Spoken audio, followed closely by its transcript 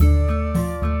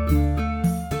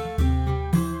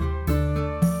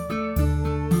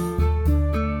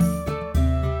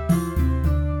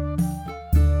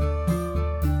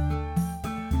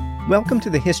Welcome to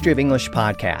the History of English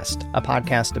podcast, a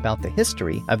podcast about the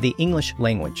history of the English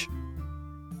language.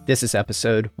 This is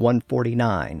episode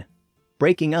 149.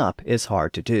 Breaking up is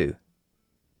hard to do.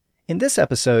 In this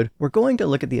episode, we're going to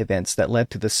look at the events that led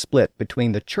to the split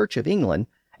between the Church of England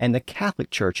and the Catholic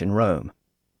Church in Rome.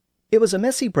 It was a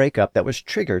messy breakup that was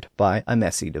triggered by a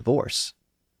messy divorce.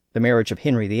 The marriage of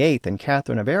Henry VIII and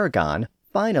Catherine of Aragon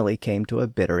finally came to a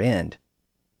bitter end.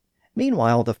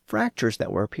 Meanwhile, the fractures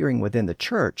that were appearing within the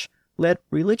church led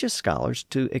religious scholars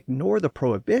to ignore the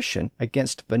prohibition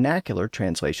against vernacular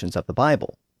translations of the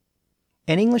Bible.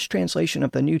 An English translation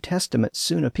of the New Testament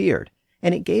soon appeared,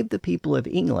 and it gave the people of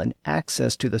England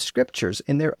access to the scriptures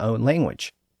in their own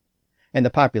language. And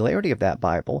the popularity of that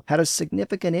Bible had a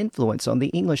significant influence on the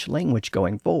English language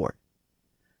going forward.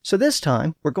 So this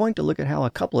time, we're going to look at how a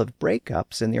couple of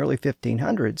breakups in the early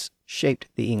 1500s shaped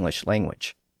the English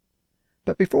language.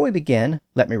 But before we begin,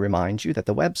 let me remind you that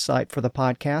the website for the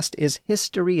podcast is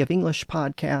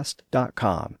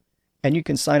historyofenglishpodcast.com, and you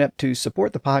can sign up to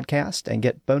support the podcast and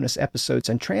get bonus episodes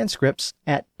and transcripts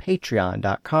at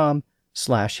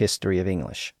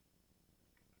patreon.com/historyoфenglish.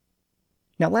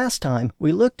 Now, last time,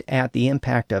 we looked at the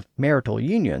impact of marital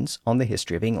unions on the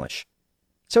history of English.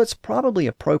 So it's probably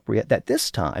appropriate that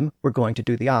this time we're going to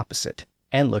do the opposite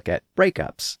and look at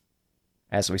breakups.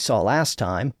 As we saw last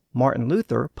time, Martin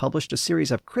Luther published a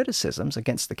series of criticisms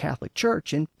against the Catholic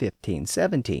Church in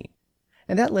 1517,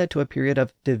 and that led to a period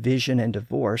of division and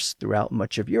divorce throughout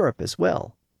much of Europe as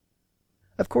well.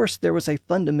 Of course, there was a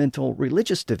fundamental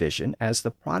religious division as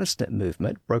the Protestant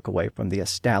movement broke away from the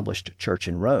established church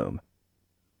in Rome.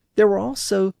 There were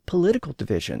also political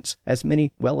divisions, as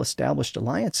many well-established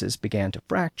alliances began to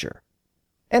fracture.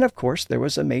 And of course, there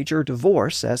was a major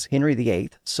divorce as Henry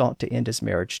VIII sought to end his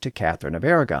marriage to Catherine of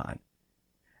Aragon.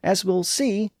 As we'll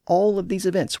see, all of these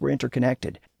events were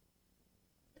interconnected.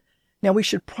 Now, we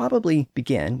should probably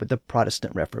begin with the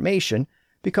Protestant Reformation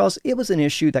because it was an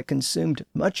issue that consumed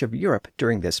much of Europe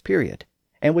during this period,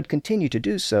 and would continue to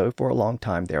do so for a long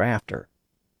time thereafter.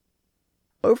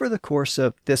 Over the course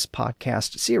of this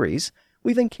podcast series,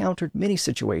 we've encountered many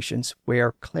situations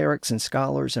where clerics and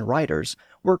scholars and writers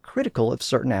were critical of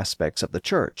certain aspects of the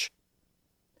church.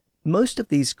 Most of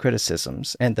these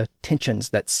criticisms and the tensions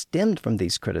that stemmed from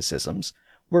these criticisms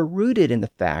were rooted in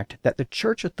the fact that the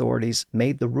church authorities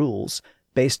made the rules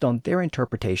based on their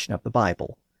interpretation of the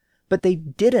Bible, but they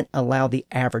didn't allow the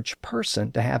average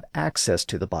person to have access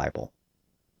to the Bible.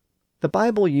 The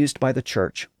Bible used by the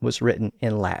church was written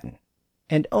in Latin,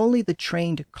 and only the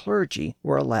trained clergy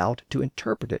were allowed to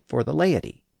interpret it for the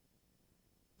laity.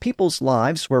 People's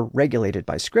lives were regulated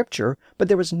by Scripture, but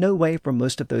there was no way for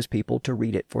most of those people to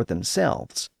read it for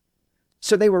themselves.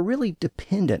 So they were really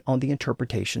dependent on the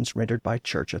interpretations rendered by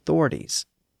church authorities.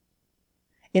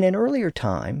 In an earlier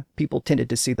time, people tended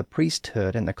to see the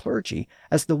priesthood and the clergy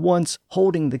as the ones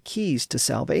holding the keys to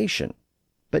salvation.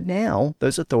 But now,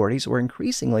 those authorities were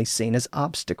increasingly seen as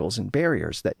obstacles and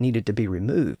barriers that needed to be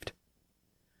removed.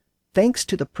 Thanks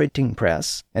to the printing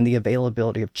press and the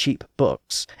availability of cheap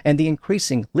books and the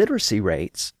increasing literacy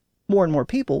rates, more and more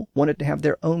people wanted to have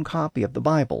their own copy of the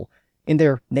Bible in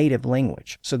their native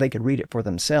language so they could read it for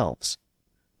themselves.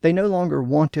 They no longer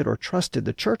wanted or trusted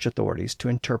the church authorities to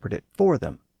interpret it for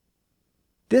them.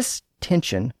 This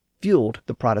tension fueled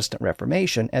the Protestant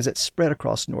Reformation as it spread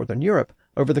across Northern Europe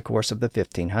over the course of the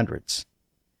 1500s.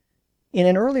 In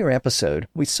an earlier episode,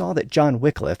 we saw that John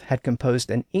Wycliffe had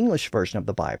composed an English version of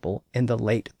the Bible in the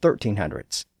late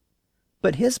 1300s.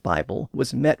 But his Bible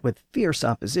was met with fierce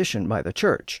opposition by the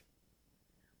church.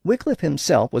 Wycliffe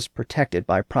himself was protected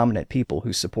by prominent people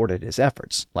who supported his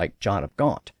efforts, like John of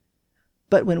Gaunt.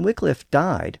 But when Wycliffe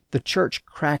died, the church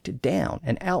cracked down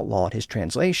and outlawed his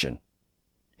translation.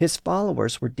 His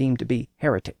followers were deemed to be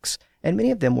heretics, and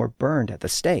many of them were burned at the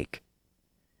stake.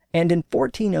 And in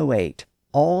 1408,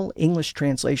 all English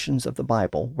translations of the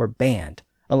Bible were banned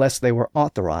unless they were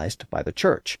authorized by the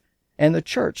church, and the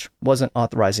church wasn't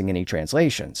authorizing any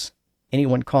translations.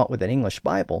 Anyone caught with an English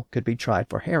Bible could be tried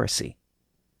for heresy.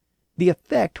 The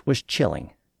effect was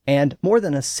chilling, and more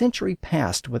than a century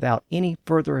passed without any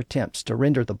further attempts to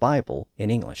render the Bible in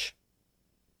English.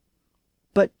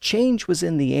 But change was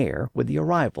in the air with the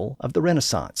arrival of the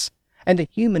Renaissance, and the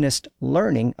humanist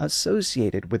learning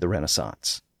associated with the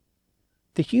Renaissance.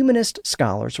 The humanist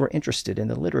scholars were interested in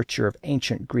the literature of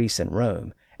ancient Greece and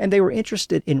Rome, and they were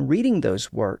interested in reading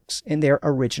those works in their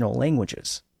original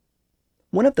languages.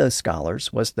 One of those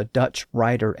scholars was the Dutch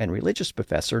writer and religious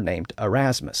professor named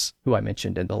Erasmus, who I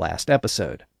mentioned in the last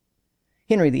episode.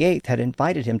 Henry VIII had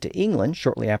invited him to England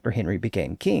shortly after Henry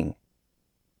became king.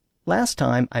 Last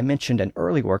time I mentioned an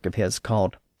early work of his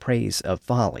called Praise of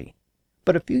Folly.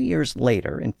 But a few years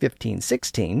later, in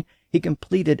 1516, he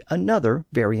completed another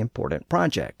very important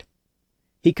project.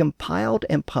 He compiled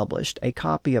and published a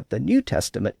copy of the New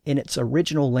Testament in its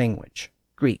original language,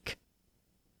 Greek.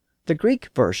 The Greek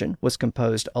version was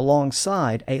composed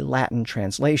alongside a Latin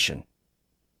translation.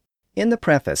 In the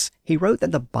preface, he wrote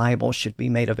that the Bible should be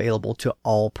made available to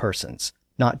all persons,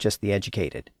 not just the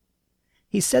educated.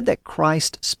 He said that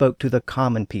Christ spoke to the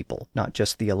common people, not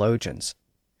just theologians.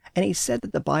 And he said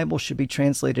that the Bible should be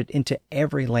translated into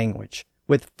every language,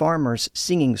 with farmers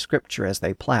singing scripture as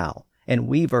they plow, and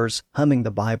weavers humming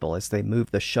the Bible as they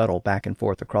move the shuttle back and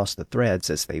forth across the threads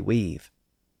as they weave.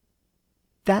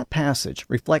 That passage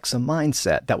reflects a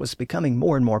mindset that was becoming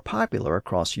more and more popular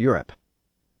across Europe.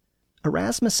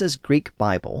 Erasmus's Greek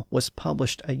Bible was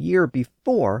published a year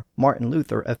before Martin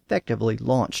Luther effectively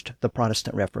launched the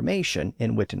Protestant Reformation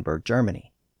in Wittenberg,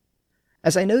 Germany.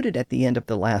 As I noted at the end of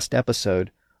the last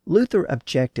episode, Luther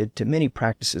objected to many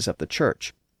practices of the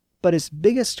Church, but his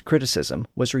biggest criticism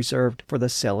was reserved for the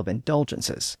sale of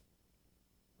indulgences.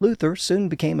 Luther soon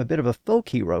became a bit of a folk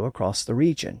hero across the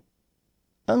region.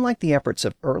 Unlike the efforts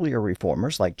of earlier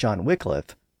reformers like John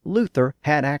Wycliffe, Luther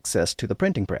had access to the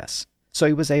printing press, so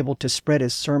he was able to spread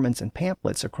his sermons and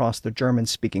pamphlets across the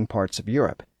German-speaking parts of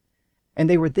Europe, and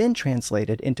they were then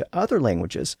translated into other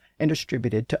languages and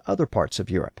distributed to other parts of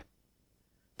Europe.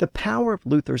 The power of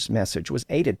Luther's message was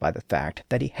aided by the fact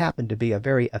that he happened to be a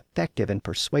very effective and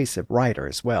persuasive writer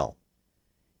as well.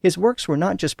 His works were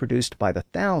not just produced by the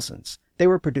thousands, they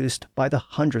were produced by the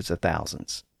hundreds of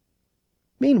thousands.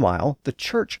 Meanwhile, the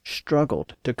Church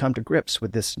struggled to come to grips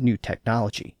with this new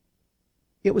technology.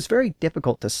 It was very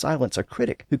difficult to silence a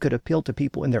critic who could appeal to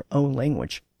people in their own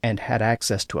language and had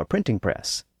access to a printing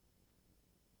press.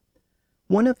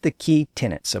 One of the key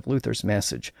tenets of Luther's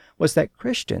message was that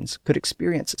Christians could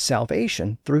experience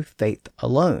salvation through faith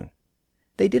alone.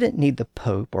 They didn't need the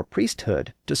Pope or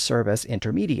priesthood to serve as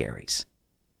intermediaries.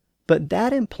 But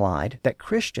that implied that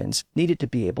Christians needed to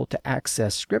be able to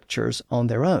access scriptures on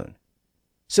their own.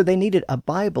 So they needed a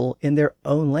Bible in their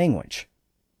own language.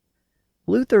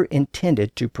 Luther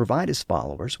intended to provide his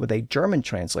followers with a German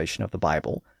translation of the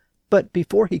Bible, but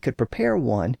before he could prepare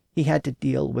one, he had to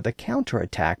deal with a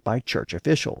counterattack by church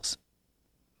officials.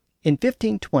 In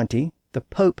 1520, the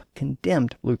Pope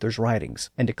condemned Luther's writings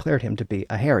and declared him to be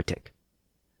a heretic.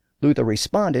 Luther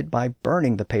responded by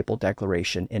burning the papal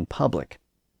declaration in public.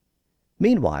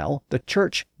 Meanwhile, the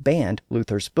church banned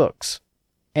Luther's books,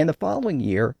 and the following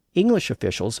year, English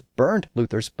officials burned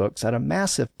Luther's books at a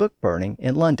massive book burning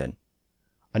in London.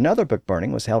 Another book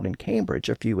burning was held in Cambridge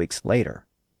a few weeks later.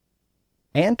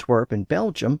 Antwerp in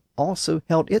Belgium also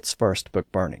held its first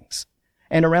book burnings,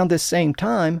 and around this same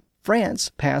time,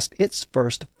 France passed its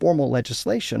first formal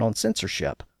legislation on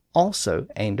censorship, also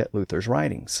aimed at Luther's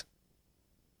writings.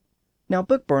 Now,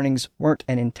 book burnings weren't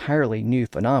an entirely new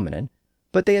phenomenon,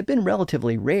 but they had been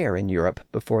relatively rare in Europe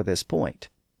before this point.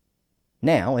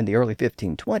 Now, in the early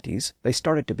 1520s, they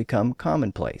started to become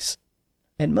commonplace,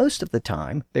 and most of the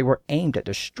time they were aimed at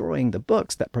destroying the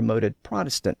books that promoted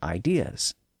Protestant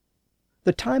ideas.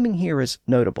 The timing here is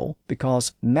notable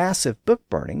because massive book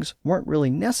burnings weren't really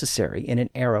necessary in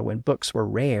an era when books were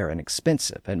rare and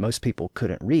expensive and most people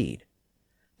couldn't read.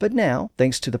 But now,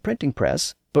 thanks to the printing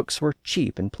press, books were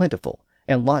cheap and plentiful,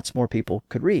 and lots more people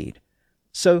could read.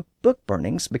 So book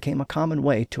burnings became a common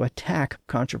way to attack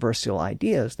controversial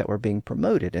ideas that were being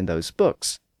promoted in those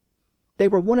books. They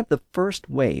were one of the first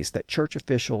ways that church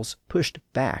officials pushed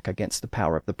back against the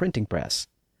power of the printing press.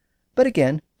 But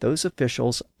again, those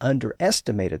officials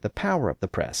underestimated the power of the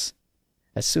press.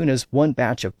 As soon as one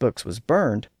batch of books was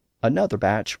burned, another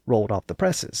batch rolled off the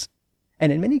presses.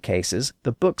 And in many cases,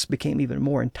 the books became even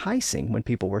more enticing when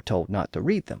people were told not to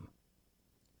read them.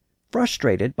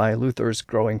 Frustrated by Luther's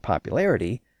growing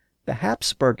popularity, the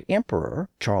Habsburg Emperor,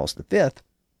 Charles V,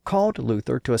 called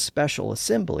Luther to a special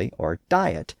assembly, or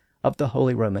Diet, of the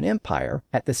Holy Roman Empire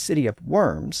at the city of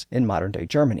Worms in modern-day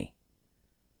Germany.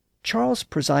 Charles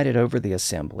presided over the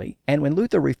assembly, and when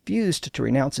Luther refused to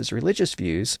renounce his religious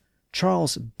views,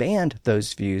 Charles banned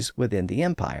those views within the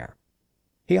empire.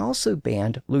 He also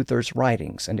banned Luther's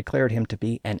writings and declared him to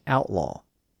be an outlaw.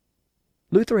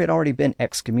 Luther had already been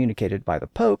excommunicated by the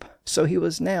Pope, so he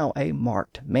was now a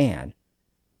marked man.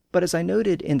 But as I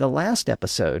noted in the last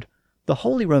episode, the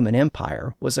Holy Roman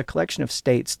Empire was a collection of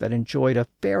states that enjoyed a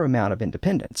fair amount of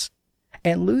independence,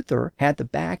 and Luther had the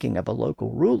backing of a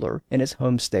local ruler in his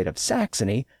home state of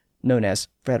Saxony, known as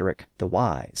Frederick the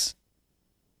Wise.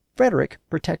 Frederick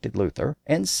protected Luther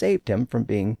and saved him from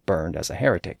being burned as a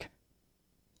heretic.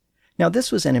 Now,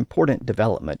 this was an important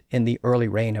development in the early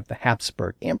reign of the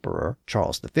Habsburg Emperor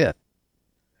Charles V.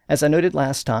 As I noted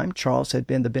last time, Charles had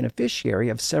been the beneficiary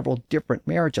of several different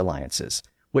marriage alliances,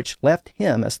 which left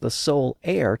him as the sole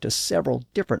heir to several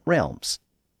different realms.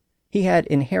 He had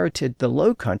inherited the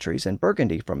Low Countries and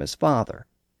Burgundy from his father,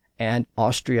 and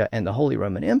Austria and the Holy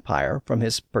Roman Empire from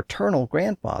his paternal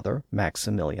grandfather,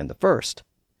 Maximilian I,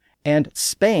 and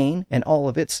Spain and all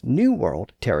of its New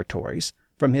World territories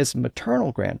from his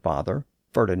maternal grandfather,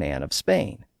 Ferdinand of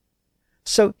Spain.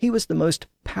 So he was the most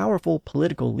powerful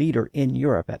political leader in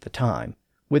Europe at the time,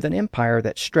 with an empire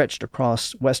that stretched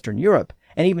across Western Europe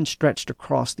and even stretched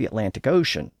across the Atlantic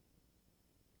Ocean.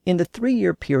 In the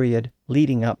 3-year period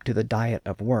leading up to the Diet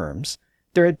of Worms,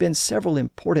 there had been several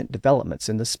important developments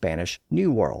in the Spanish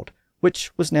New World,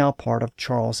 which was now part of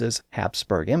Charles's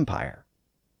Habsburg Empire.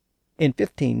 In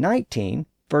 1519,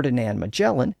 Ferdinand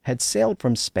Magellan had sailed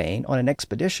from Spain on an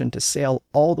expedition to sail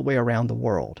all the way around the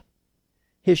world.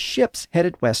 His ships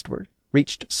headed westward,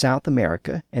 reached South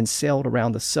America, and sailed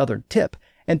around the southern tip,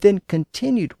 and then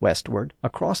continued westward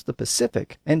across the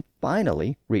Pacific and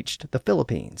finally reached the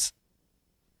Philippines.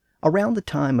 Around the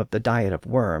time of the Diet of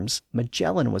Worms,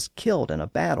 Magellan was killed in a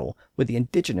battle with the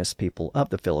indigenous people of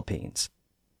the Philippines.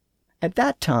 At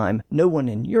that time, no one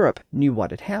in Europe knew what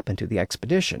had happened to the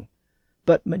expedition,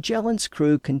 but Magellan's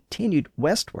crew continued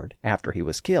westward after he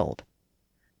was killed.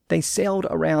 They sailed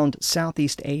around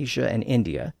Southeast Asia and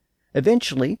India,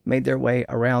 eventually made their way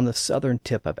around the southern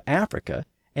tip of Africa,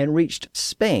 and reached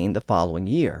Spain the following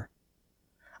year.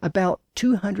 About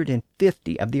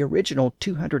 250 of the original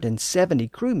 270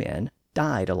 crewmen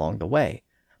died along the way,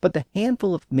 but the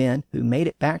handful of men who made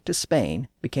it back to Spain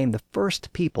became the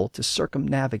first people to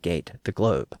circumnavigate the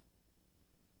globe.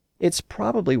 It's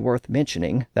probably worth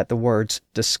mentioning that the words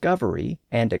discovery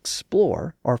and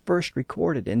explore are first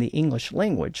recorded in the English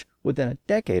language within a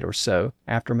decade or so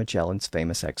after Magellan's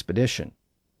famous expedition.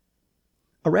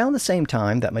 Around the same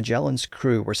time that Magellan's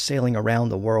crew were sailing around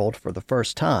the world for the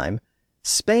first time,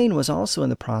 Spain was also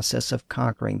in the process of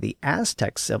conquering the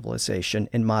Aztec civilization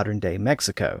in modern-day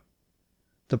Mexico.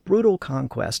 The brutal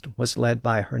conquest was led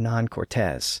by Hernán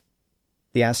Cortés.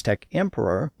 The Aztec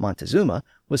emperor, Montezuma,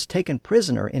 was taken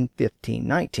prisoner in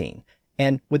 1519,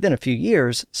 and within a few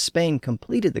years, Spain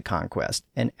completed the conquest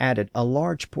and added a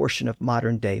large portion of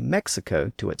modern-day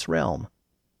Mexico to its realm.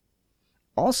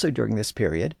 Also during this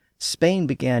period, Spain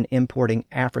began importing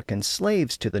African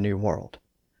slaves to the New World.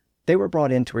 They were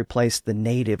brought in to replace the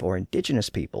native or indigenous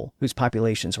people whose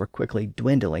populations were quickly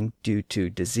dwindling due to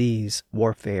disease,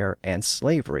 warfare, and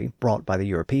slavery brought by the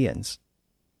Europeans.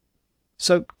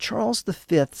 So Charles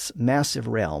V's massive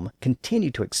realm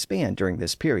continued to expand during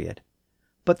this period,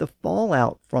 but the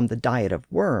fallout from the Diet of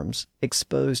Worms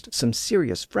exposed some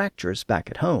serious fractures back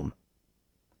at home.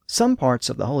 Some parts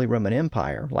of the Holy Roman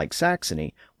Empire, like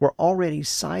Saxony, were already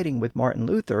siding with Martin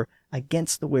Luther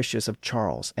against the wishes of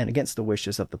Charles and against the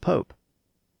wishes of the Pope.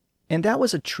 And that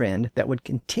was a trend that would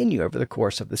continue over the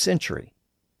course of the century.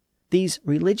 These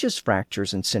religious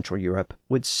fractures in Central Europe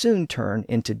would soon turn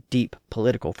into deep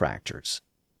political fractures.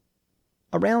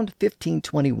 Around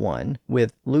 1521,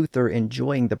 with Luther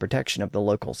enjoying the protection of the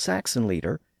local Saxon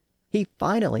leader, he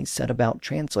finally set about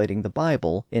translating the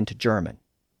Bible into German.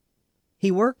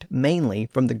 He worked mainly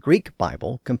from the Greek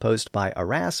Bible composed by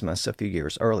Erasmus a few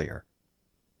years earlier.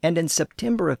 And in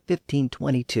September of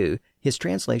 1522, his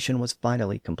translation was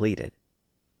finally completed.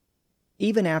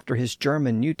 Even after his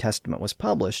German New Testament was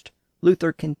published,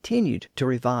 Luther continued to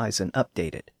revise and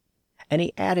update it, and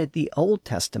he added the Old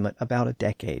Testament about a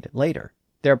decade later,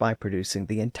 thereby producing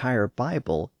the entire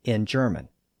Bible in German.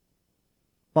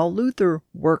 While Luther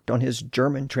worked on his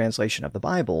German translation of the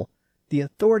Bible, the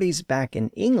authorities back in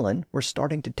England were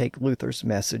starting to take Luther's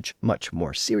message much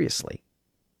more seriously.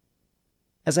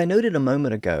 As I noted a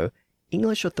moment ago,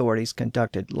 English authorities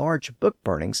conducted large book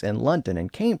burnings in London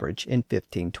and Cambridge in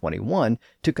 1521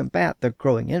 to combat the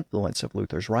growing influence of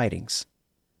Luther's writings.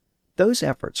 Those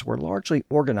efforts were largely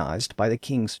organized by the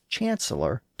king's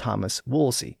chancellor, Thomas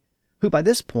Wolsey, who by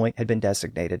this point had been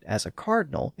designated as a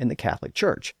cardinal in the Catholic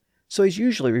Church, so he's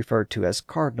usually referred to as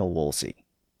Cardinal Wolsey.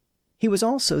 He was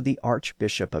also the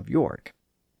Archbishop of York,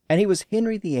 and he was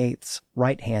Henry VIII's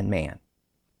right-hand man.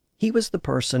 He was the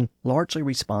person largely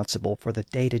responsible for the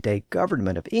day-to-day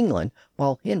government of England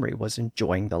while Henry was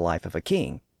enjoying the life of a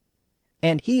king.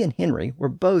 And he and Henry were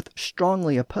both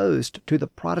strongly opposed to the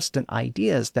Protestant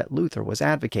ideas that Luther was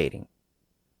advocating.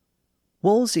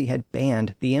 Wolsey had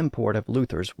banned the import of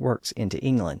Luther's works into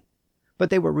England, but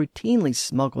they were routinely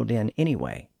smuggled in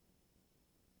anyway.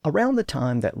 Around the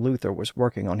time that Luther was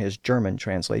working on his German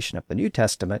translation of the New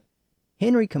Testament,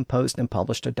 Henry composed and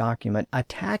published a document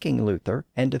attacking Luther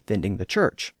and defending the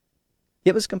church.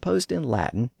 It was composed in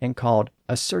Latin and called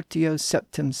Assertio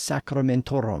Septem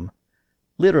Sacramentorum,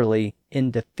 literally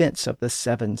in defense of the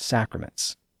 7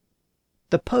 sacraments.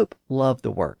 The Pope loved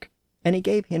the work, and he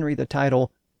gave Henry the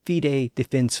title Fidei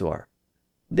Defensor,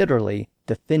 literally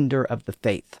defender of the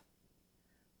faith.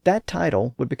 That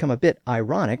title would become a bit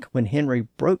ironic when Henry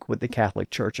broke with the Catholic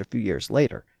Church a few years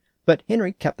later, but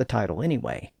Henry kept the title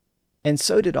anyway, and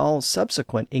so did all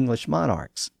subsequent English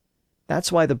monarchs.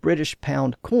 That's why the British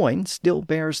pound coin still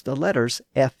bears the letters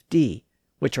FD,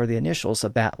 which are the initials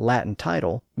of that Latin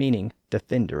title, meaning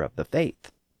defender of the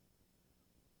faith.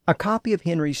 A copy of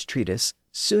Henry's treatise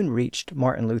soon reached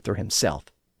Martin Luther himself,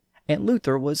 and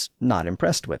Luther was not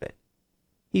impressed with it.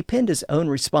 He penned his own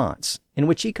response, in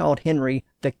which he called Henry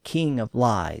the king of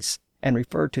lies, and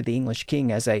referred to the English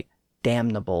king as a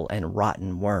damnable and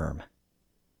rotten worm.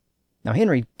 Now,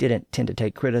 Henry didn't tend to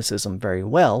take criticism very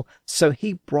well, so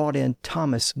he brought in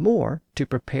Thomas More to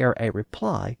prepare a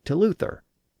reply to Luther.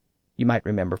 You might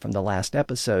remember from the last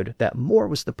episode that More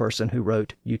was the person who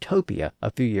wrote Utopia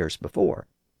a few years before.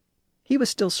 He was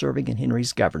still serving in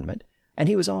Henry's government, and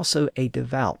he was also a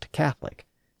devout Catholic,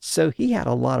 so he had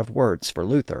a lot of words for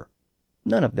Luther,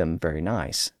 none of them very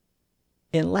nice.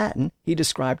 In Latin, he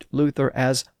described Luther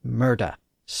as merda,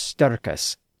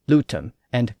 stercus, lutum,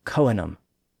 and coenum,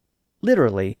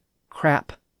 literally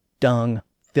crap, dung,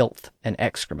 filth, and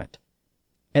excrement.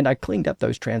 And I cleaned up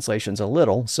those translations a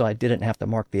little so I didn't have to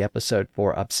mark the episode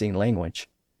for obscene language.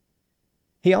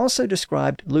 He also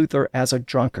described Luther as a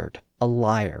drunkard, a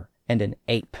liar, and an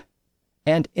ape.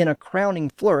 And in a crowning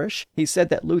flourish, he said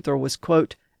that Luther was,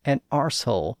 quote, an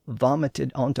arsehole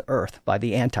vomited onto earth by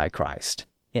the Antichrist,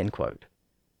 end quote.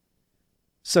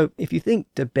 So if you think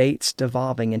debates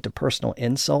devolving into personal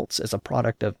insults is a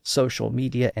product of social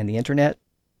media and the internet,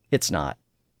 it's not.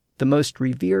 The most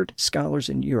revered scholars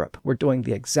in Europe were doing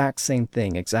the exact same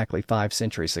thing exactly 5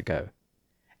 centuries ago.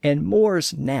 And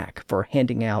More's knack for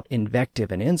handing out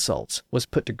invective and insults was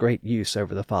put to great use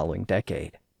over the following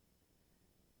decade.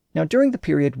 Now, during the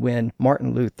period when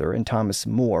Martin Luther and Thomas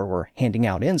More were handing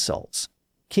out insults,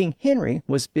 King Henry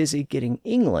was busy getting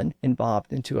England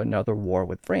involved into another war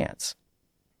with France.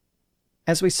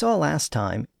 As we saw last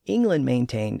time, England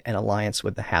maintained an alliance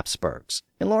with the Habsburgs,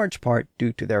 in large part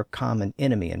due to their common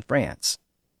enemy in France.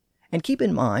 And keep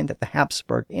in mind that the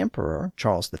Habsburg Emperor,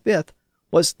 Charles V,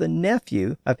 was the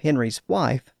nephew of Henry's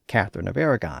wife, Catherine of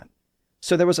Aragon,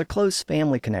 so there was a close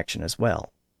family connection as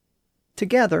well.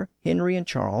 Together, Henry and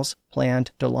Charles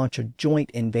planned to launch a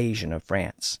joint invasion of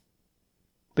France.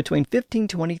 Between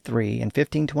 1523 and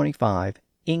 1525,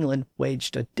 England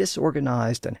waged a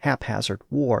disorganized and haphazard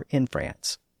war in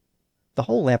France. The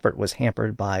whole effort was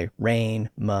hampered by rain,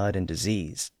 mud, and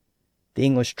disease. The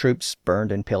English troops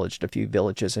burned and pillaged a few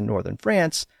villages in northern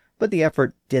France, but the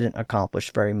effort didn't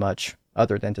accomplish very much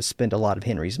other than to spend a lot of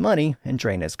Henry's money and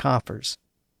drain his coffers.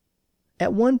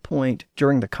 At one point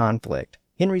during the conflict,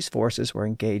 Henry's forces were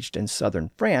engaged in southern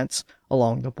France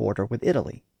along the border with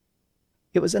Italy.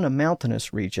 It was in a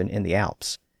mountainous region in the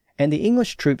Alps, and the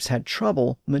English troops had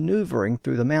trouble maneuvering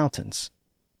through the mountains.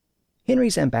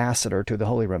 Henry's ambassador to the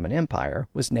Holy Roman Empire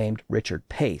was named Richard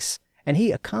Pace, and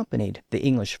he accompanied the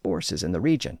English forces in the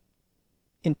region.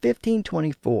 In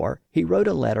 1524, he wrote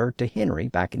a letter to Henry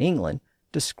back in England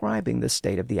describing the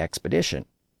state of the expedition,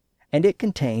 and it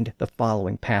contained the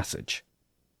following passage.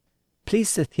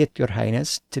 Pleaseth it your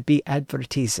Highness to be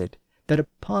advertised that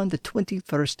upon the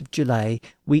 21st of July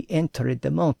we entered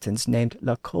the mountains named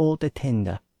La Col de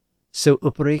Tenda, so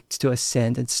upright to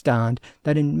ascend and stand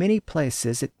that in many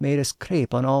places it made us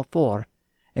creep on all four,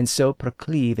 and so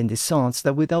proclive in descents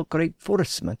that without great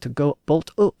forcement to go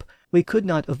bolt up, we could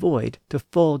not avoid to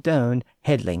fall down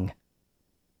headling.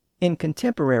 In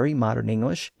contemporary modern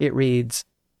English, it reads,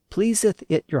 Pleaseth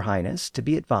it your Highness to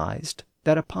be advised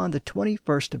that upon the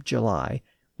 21st of July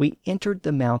we entered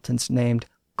the mountains named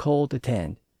Col de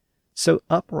Tende, so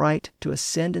upright to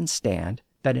ascend and stand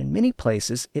that in many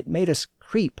places it made us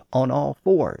creep on all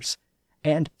fours,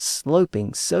 and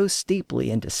sloping so steeply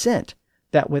in descent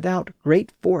that without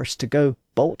great force to go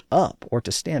bolt up or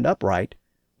to stand upright,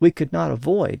 we could not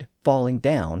avoid falling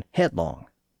down headlong.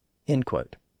 End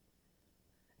quote.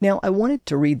 Now, I wanted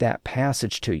to read that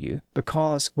passage to you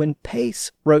because when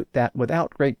Pace wrote that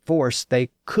without great force they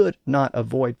could not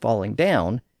avoid falling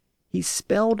down, he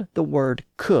spelled the word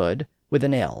could with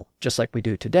an L, just like we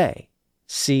do today,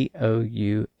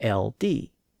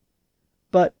 C-O-U-L-D.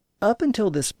 But up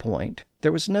until this point,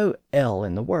 there was no L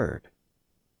in the word.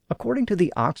 According to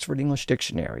the Oxford English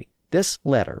Dictionary, this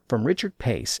letter from Richard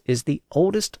Pace is the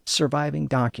oldest surviving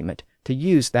document to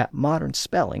use that modern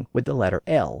spelling with the letter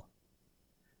L.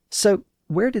 So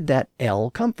where did that L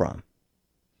come from?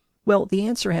 Well, the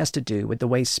answer has to do with the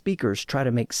way speakers try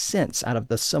to make sense out of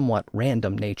the somewhat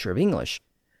random nature of English,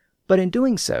 but in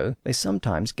doing so, they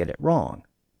sometimes get it wrong.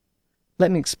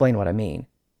 Let me explain what I mean.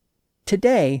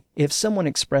 Today, if someone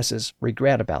expresses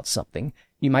regret about something,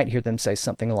 you might hear them say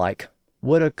something like,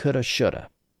 woulda, coulda, shoulda.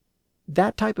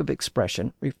 That type of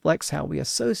expression reflects how we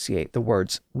associate the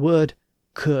words would,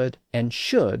 could, and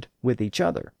should with each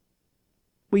other.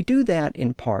 We do that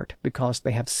in part because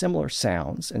they have similar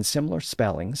sounds and similar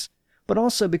spellings, but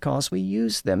also because we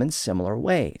use them in similar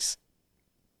ways.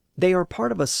 They are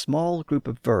part of a small group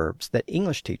of verbs that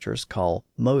English teachers call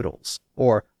modals,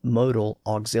 or modal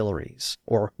auxiliaries,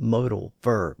 or modal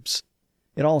verbs.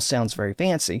 It all sounds very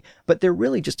fancy, but they're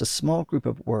really just a small group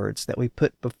of words that we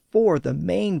put before the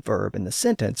main verb in the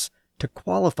sentence to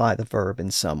qualify the verb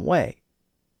in some way.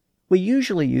 We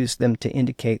usually use them to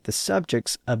indicate the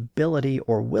subject's ability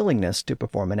or willingness to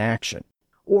perform an action,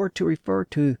 or to refer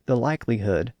to the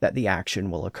likelihood that the action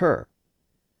will occur.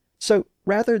 So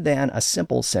rather than a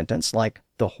simple sentence like,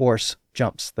 the horse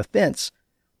jumps the fence,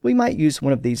 we might use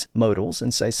one of these modals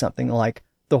and say something like,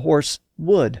 the horse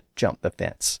would jump the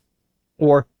fence,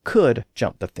 or could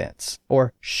jump the fence,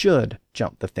 or should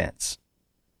jump the fence.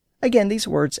 Again, these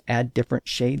words add different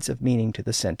shades of meaning to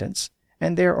the sentence,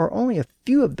 and there are only a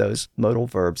few of those modal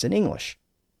verbs in English.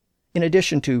 In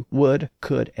addition to would,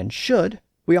 could, and should,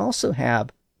 we also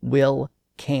have will,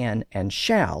 can, and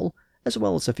shall, as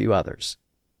well as a few others.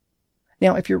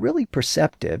 Now, if you're really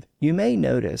perceptive, you may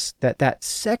notice that that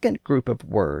second group of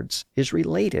words is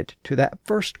related to that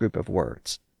first group of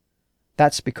words.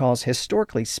 That's because,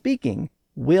 historically speaking,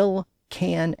 will,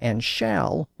 can, and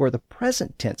shall were the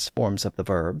present tense forms of the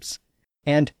verbs,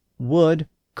 and would,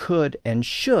 could, and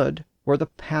should were the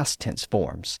past tense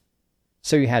forms.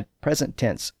 So you had present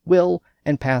tense will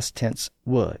and past tense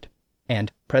would,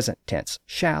 and present tense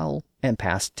shall and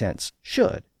past tense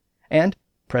should, and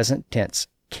present tense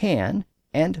can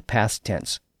and past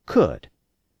tense could.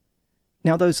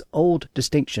 Now, those old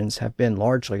distinctions have been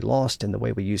largely lost in the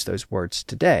way we use those words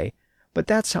today, but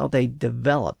that's how they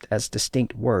developed as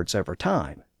distinct words over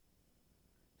time.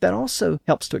 That also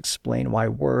helps to explain why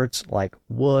words like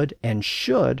would and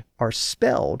should are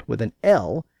spelled with an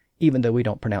L, even though we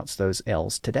don't pronounce those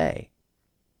L's today.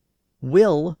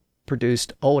 Will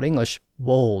produced Old English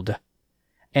wold,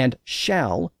 and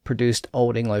shall produced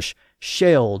Old English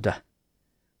shelled.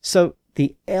 So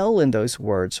the L in those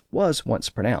words was once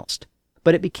pronounced,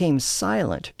 but it became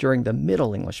silent during the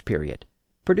Middle English period,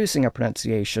 producing a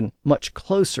pronunciation much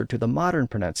closer to the modern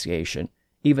pronunciation,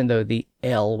 even though the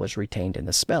L was retained in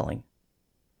the spelling.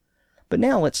 But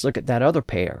now let's look at that other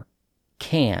pair,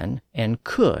 can and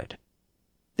could.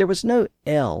 There was no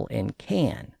L in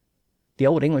can. The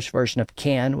Old English version of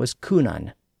can was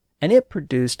kunan, and it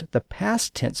produced the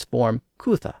past tense form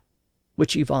kutha,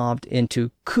 which evolved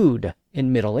into could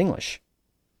in Middle English.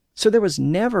 So there was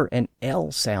never an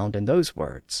L sound in those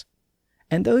words,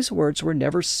 and those words were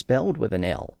never spelled with an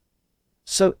L.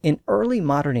 So in early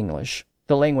modern English,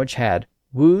 the language had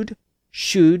would,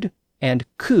 should, and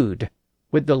could,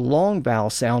 with the long vowel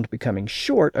sound becoming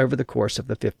short over the course of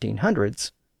the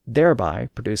 1500s, thereby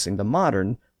producing the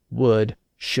modern would,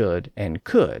 should, and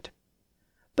could.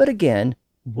 But again,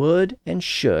 would and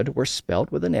should were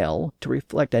spelled with an L to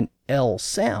reflect an L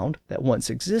sound that once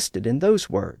existed in those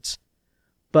words.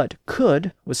 But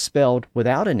could was spelled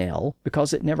without an L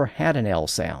because it never had an L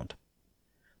sound.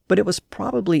 But it was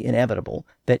probably inevitable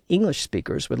that English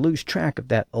speakers would lose track of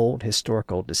that old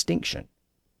historical distinction.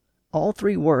 All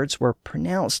three words were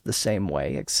pronounced the same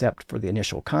way except for the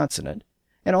initial consonant,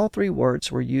 and all three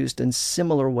words were used in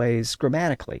similar ways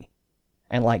grammatically.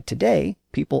 And like today,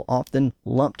 people often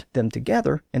lumped them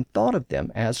together and thought of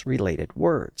them as related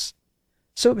words.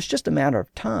 So it was just a matter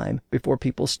of time before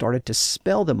people started to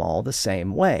spell them all the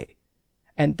same way.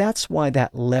 And that's why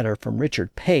that letter from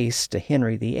Richard Pace to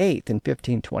Henry VIII in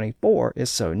 1524 is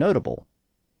so notable.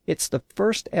 It's the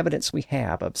first evidence we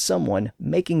have of someone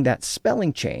making that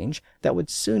spelling change that would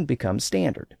soon become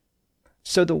standard.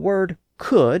 So the word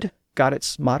could got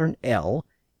its modern L,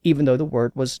 even though the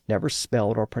word was never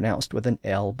spelled or pronounced with an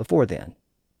L before then.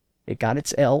 It got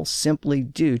its L simply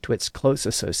due to its close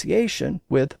association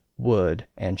with would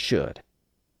and should.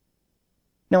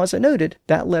 Now, as I noted,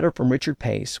 that letter from Richard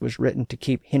Pace was written to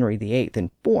keep Henry VIII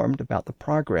informed about the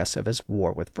progress of his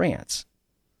war with France.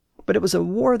 But it was a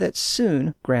war that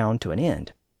soon ground to an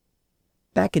end.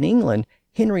 Back in England,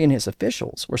 Henry and his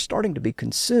officials were starting to be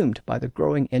consumed by the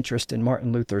growing interest in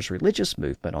Martin Luther's religious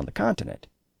movement on the continent.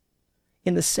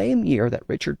 In the same year that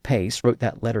Richard Pace wrote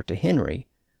that letter to Henry,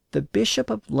 the Bishop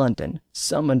of London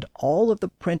summoned all of the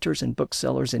printers and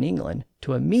booksellers in England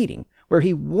to a meeting where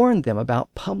he warned them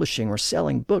about publishing or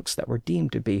selling books that were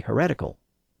deemed to be heretical.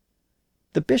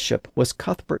 The bishop was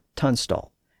Cuthbert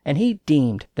Tunstall, and he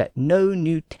deemed that no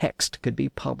new text could be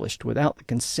published without the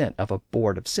consent of a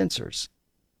board of censors.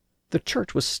 The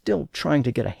church was still trying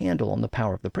to get a handle on the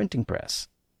power of the printing press.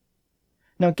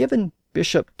 Now, given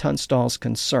Bishop Tunstall's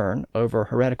concern over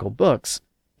heretical books,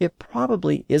 it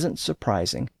probably isn't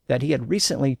surprising that he had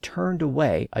recently turned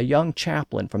away a young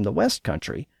chaplain from the West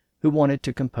Country who wanted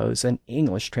to compose an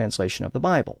English translation of the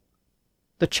Bible.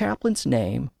 The chaplain's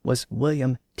name was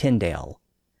William Tyndale,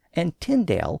 and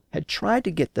Tyndale had tried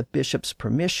to get the bishop's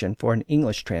permission for an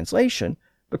English translation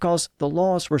because the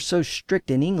laws were so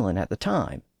strict in England at the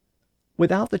time.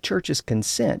 Without the church's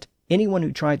consent, anyone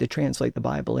who tried to translate the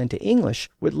Bible into English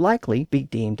would likely be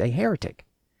deemed a heretic,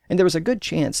 and there was a good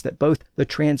chance that both the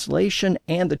translation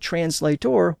and the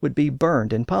translator would be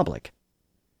burned in public.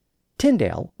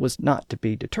 Tyndale was not to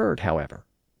be deterred, however.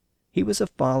 He was a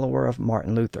follower of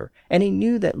Martin Luther, and he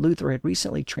knew that Luther had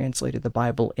recently translated the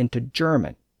Bible into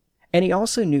German, and he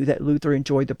also knew that Luther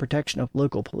enjoyed the protection of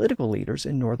local political leaders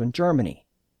in northern Germany.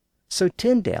 So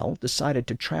Tyndale decided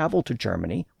to travel to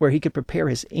Germany, where he could prepare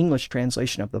his English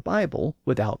translation of the Bible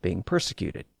without being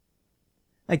persecuted.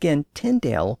 Again,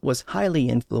 Tyndale was highly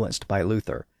influenced by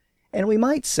Luther, and we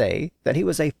might say that he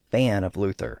was a fan of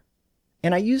Luther.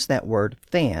 And I use that word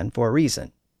fan for a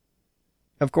reason.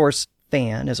 Of course,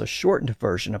 fan is a shortened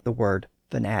version of the word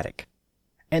fanatic,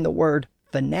 and the word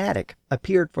fanatic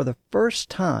appeared for the first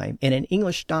time in an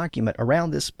English document around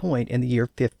this point in the year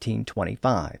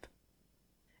 1525.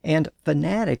 And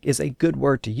fanatic is a good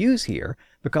word to use here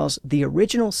because the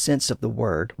original sense of the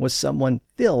word was someone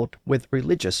filled with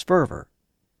religious fervor.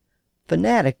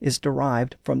 Fanatic is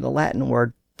derived from the Latin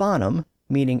word fanum,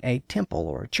 meaning a temple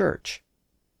or a church.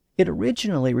 It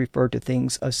originally referred to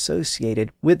things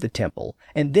associated with the temple,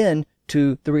 and then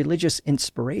to the religious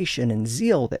inspiration and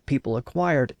zeal that people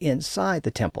acquired inside the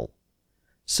temple.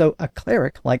 So a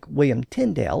cleric like William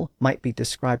Tyndale might be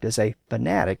described as a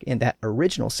fanatic in that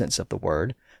original sense of the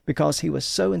word, because he was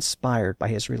so inspired by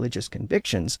his religious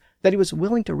convictions that he was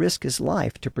willing to risk his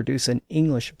life to produce an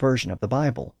English version of the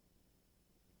Bible.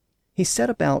 He set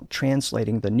about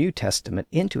translating the New Testament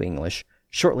into English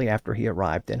shortly after he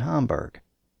arrived in Hamburg.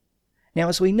 Now,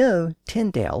 as we know,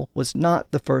 Tyndale was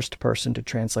not the first person to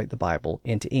translate the Bible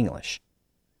into English.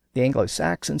 The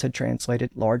Anglo-Saxons had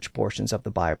translated large portions of the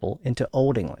Bible into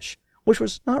Old English, which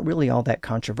was not really all that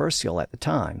controversial at the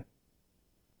time.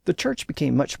 The church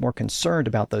became much more concerned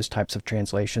about those types of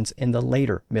translations in the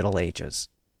later Middle Ages.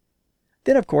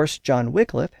 Then, of course, John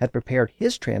Wycliffe had prepared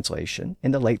his translation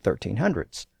in the late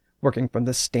 1300s, working from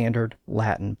the standard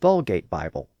Latin Vulgate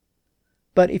Bible.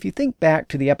 But if you think back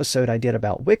to the episode I did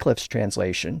about Wycliffe's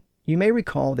translation, you may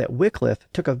recall that Wycliffe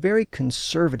took a very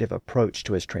conservative approach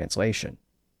to his translation.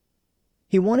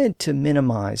 He wanted to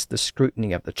minimize the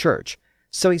scrutiny of the church,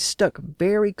 so he stuck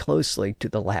very closely to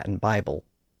the Latin Bible.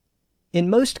 In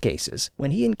most cases,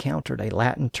 when he encountered a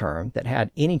Latin term that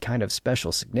had any kind of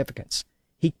special significance,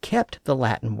 he kept the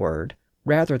Latin word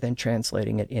rather than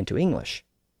translating it into English.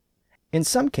 In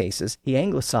some cases, he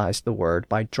anglicized the word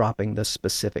by dropping the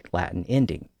specific Latin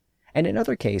ending, and in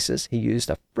other cases, he used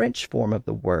a French form of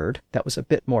the word that was a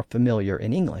bit more familiar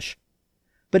in English.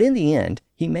 But in the end,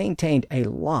 he maintained a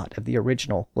lot of the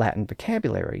original Latin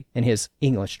vocabulary in his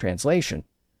English translation.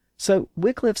 So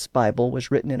Wycliffe's Bible was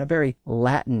written in a very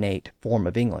Latinate form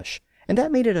of English, and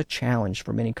that made it a challenge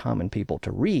for many common people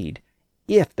to read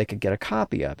if they could get a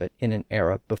copy of it in an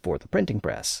era before the printing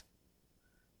press.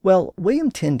 Well,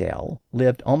 William Tyndale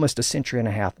lived almost a century and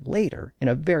a half later in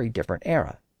a very different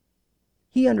era.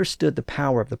 He understood the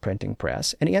power of the printing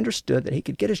press, and he understood that he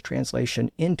could get his translation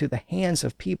into the hands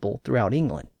of people throughout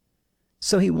England.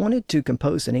 So he wanted to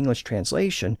compose an English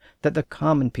translation that the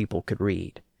common people could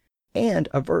read, and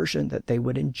a version that they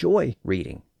would enjoy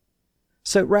reading.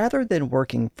 So rather than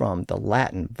working from the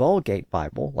Latin Vulgate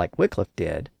Bible like Wycliffe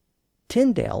did,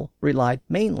 Tyndale relied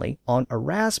mainly on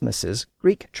Erasmus's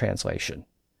Greek translation,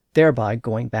 thereby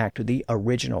going back to the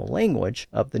original language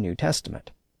of the New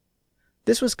Testament.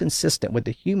 This was consistent with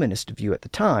the humanist view at the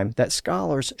time that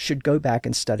scholars should go back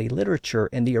and study literature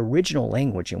in the original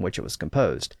language in which it was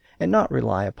composed, and not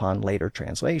rely upon later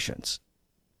translations.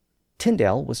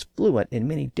 Tyndale was fluent in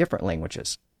many different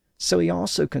languages, so he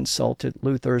also consulted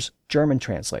Luther's German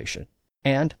translation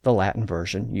and the Latin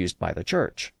version used by the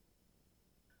church.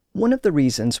 One of the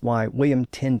reasons why William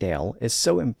Tyndale is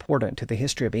so important to the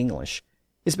history of English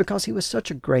is because he was such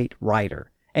a great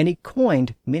writer, and he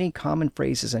coined many common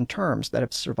phrases and terms that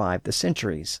have survived the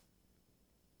centuries.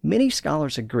 Many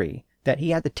scholars agree that he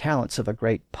had the talents of a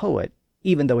great poet,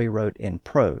 even though he wrote in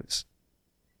prose.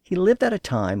 He lived at a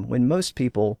time when most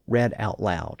people read out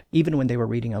loud, even when they were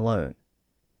reading alone,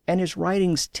 and his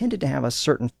writings tended to have a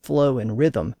certain flow and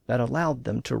rhythm that allowed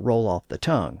them to roll off the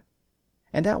tongue.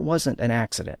 And that wasn't an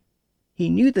accident. He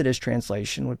knew that his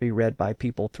translation would be read by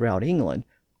people throughout England,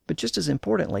 but just as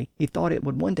importantly, he thought it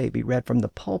would one day be read from the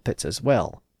pulpits as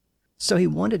well. So he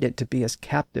wanted it to be as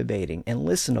captivating and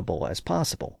listenable as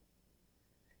possible.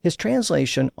 His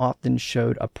translation often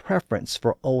showed a preference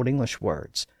for Old English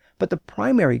words, but the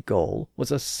primary goal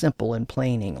was a simple and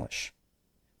plain English.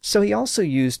 So he also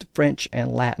used French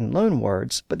and Latin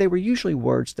loanwords, but they were usually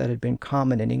words that had been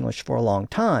common in English for a long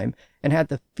time and had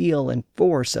the feel and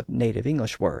force of native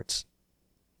English words.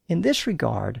 In this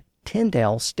regard,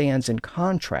 Tyndale stands in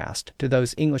contrast to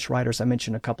those English writers I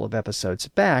mentioned a couple of episodes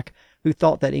back who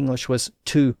thought that English was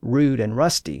too rude and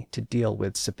rusty to deal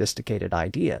with sophisticated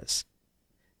ideas.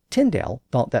 Tyndale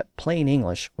thought that plain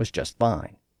English was just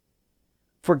fine.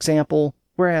 For example,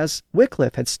 whereas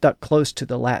Wycliffe had stuck close to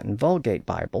the Latin Vulgate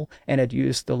Bible and had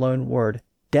used the loan word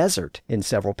desert in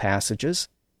several passages,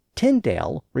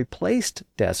 Tyndale replaced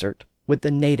desert with the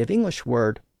native English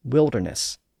word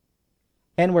wilderness.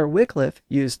 And where Wycliffe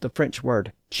used the French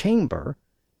word chamber,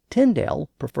 Tyndale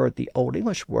preferred the Old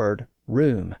English word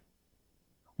room.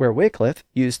 Where Wycliffe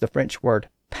used the French word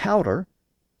powder,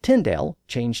 Tyndale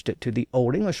changed it to the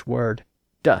Old English word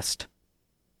dust.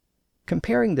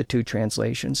 Comparing the two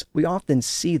translations, we often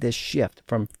see this shift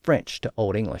from French to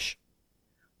Old English.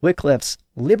 Wycliffe's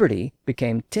liberty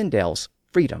became Tyndale's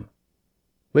freedom.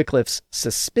 Wycliffe's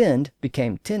suspend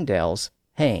became Tyndale's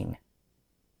hang.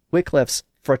 Wycliffe's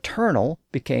fraternal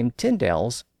became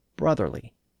Tyndale's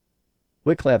brotherly.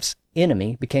 Wycliffe's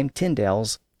enemy became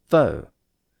Tyndale's foe.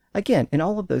 Again, in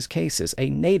all of those cases, a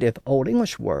native Old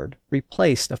English word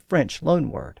replaced a French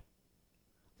loanword.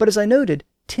 But as I noted,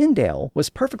 Tyndale was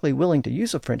perfectly willing to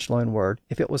use a French loanword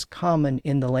if it was common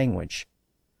in the language.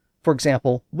 For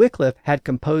example, Wycliffe had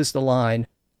composed the line,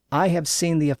 "I have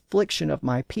seen the affliction of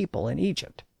my people in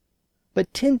Egypt."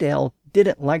 But Tyndale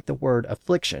didn't like the word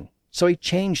affliction, so he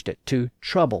changed it to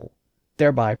trouble,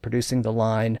 thereby producing the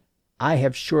line, "I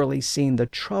have surely seen the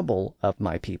trouble of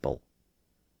my people."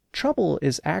 Trouble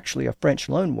is actually a French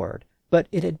loanword, but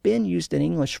it had been used in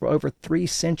English for over 3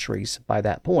 centuries by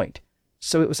that point,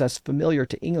 so it was as familiar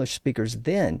to English speakers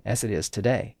then as it is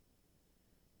today.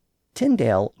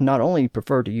 Tyndale not only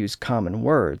preferred to use common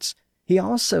words, he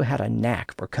also had a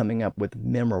knack for coming up with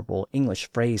memorable English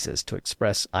phrases to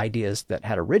express ideas that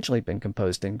had originally been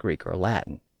composed in Greek or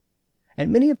Latin.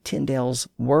 And many of Tyndale's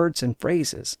words and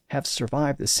phrases have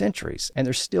survived the centuries, and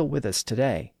they're still with us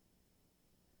today.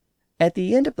 At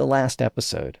the end of the last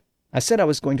episode, I said I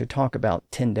was going to talk about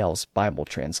Tyndale's Bible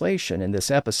translation in this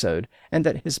episode, and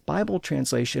that his Bible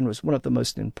translation was one of the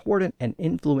most important and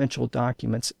influential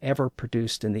documents ever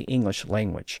produced in the English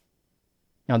language.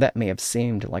 Now, that may have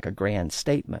seemed like a grand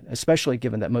statement, especially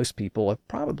given that most people have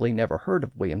probably never heard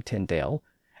of William Tyndale,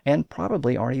 and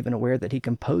probably aren't even aware that he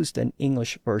composed an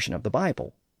English version of the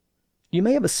Bible. You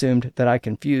may have assumed that I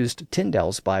confused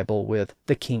Tyndale's Bible with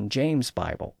the King James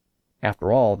Bible.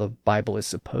 After all, the Bible is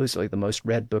supposedly the most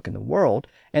read book in the world,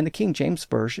 and the King James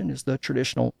Version is the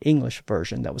traditional English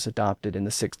version that was adopted in the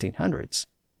 1600s.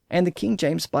 And the King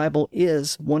James Bible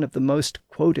is one of the most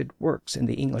quoted works in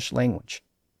the English language.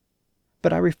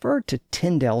 But I referred to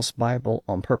Tyndale's Bible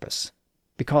on purpose,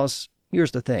 because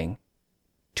here's the thing.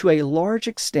 To a large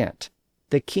extent,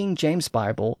 the King James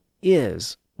Bible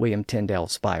is William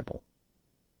Tyndale's Bible.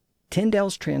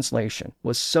 Tyndale's translation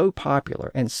was so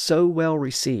popular and so well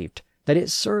received that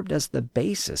it served as the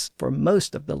basis for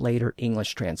most of the later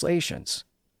English translations.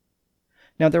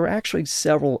 Now, there were actually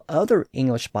several other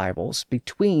English Bibles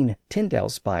between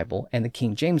Tyndale's Bible and the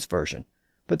King James Version,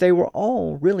 but they were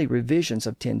all really revisions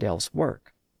of Tyndale's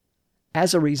work.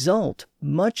 As a result,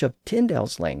 much of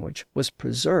Tyndale's language was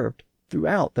preserved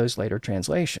throughout those later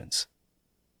translations.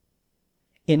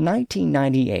 In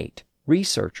 1998,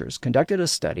 researchers conducted a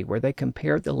study where they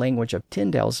compared the language of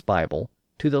Tyndale's Bible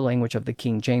to the language of the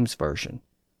King James Version,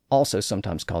 also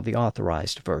sometimes called the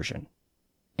Authorized Version.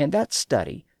 And that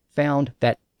study found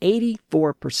that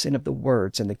 84% of the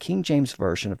words in the King James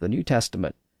Version of the New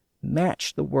Testament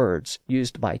match the words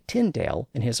used by Tyndale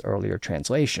in his earlier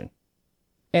translation.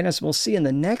 And as we'll see in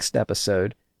the next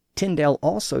episode, Tyndale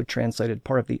also translated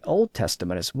part of the Old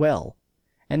Testament as well,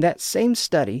 and that same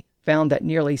study found that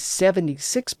nearly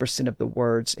 76% of the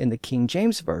words in the King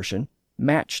James Version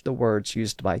match the words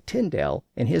used by Tyndale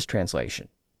in his translation.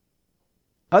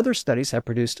 Other studies have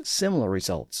produced similar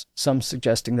results, some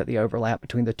suggesting that the overlap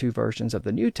between the two versions of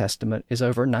the New Testament is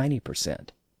over 90%.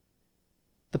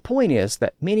 The point is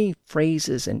that many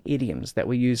phrases and idioms that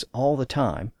we use all the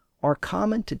time are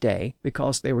common today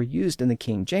because they were used in the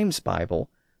King James Bible,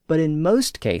 but in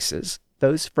most cases,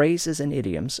 those phrases and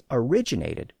idioms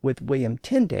originated with William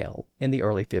Tyndale in the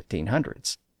early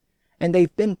 1500s. And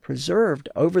they've been preserved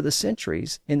over the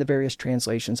centuries in the various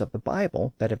translations of the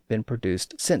Bible that have been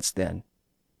produced since then.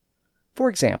 For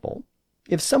example,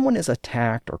 if someone is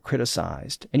attacked or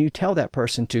criticized and you tell that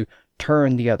person to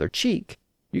turn the other cheek,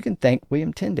 you can thank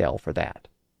William Tyndale for that.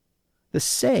 The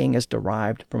saying is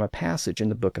derived from a passage in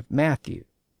the book of Matthew.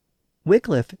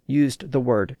 Wycliffe used the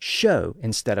word show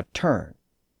instead of turn.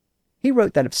 He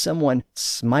wrote that if someone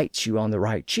smites you on the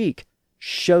right cheek,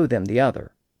 show them the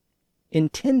other. In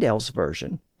Tyndale's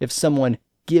version, if someone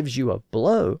gives you a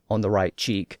blow on the right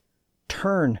cheek,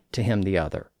 turn to him the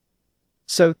other.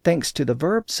 So thanks to the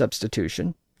verb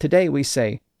substitution, today we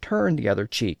say turn the other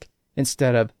cheek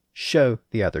instead of show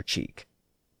the other cheek.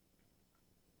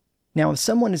 Now, if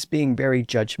someone is being very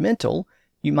judgmental,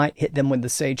 you might hit them with the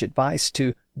sage advice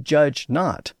to judge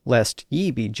not, lest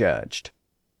ye be judged.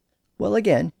 Well,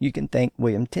 again, you can thank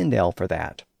William Tyndale for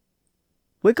that.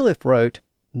 Wycliffe wrote,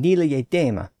 Nil ye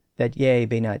dema, that ye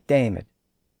be not damned.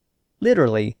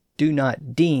 Literally, do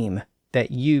not deem,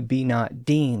 that you be not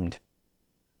deemed.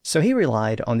 So he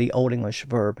relied on the Old English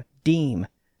verb deem,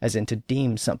 as in to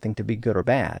deem something to be good or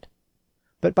bad.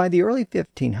 But by the early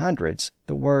 1500s,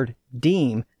 the word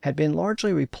deem had been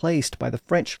largely replaced by the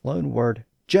French loanword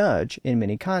judge in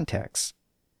many contexts.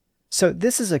 So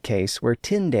this is a case where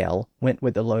Tyndale went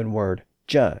with the loanword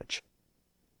judge.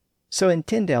 So in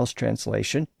Tyndale's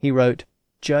translation, he wrote,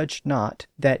 Judge not,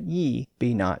 that ye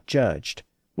be not judged,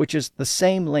 which is the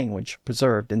same language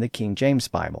preserved in the King James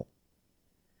Bible.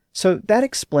 So that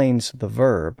explains the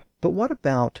verb, but what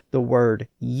about the word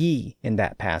ye in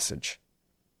that passage?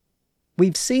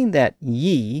 We've seen that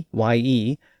ye,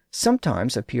 ye,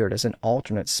 sometimes appeared as an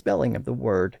alternate spelling of the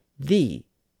word thee.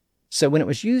 So when it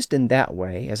was used in that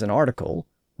way as an article,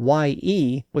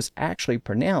 ye was actually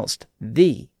pronounced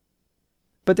thee.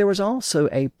 But there was also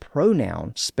a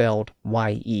pronoun spelled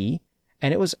ye,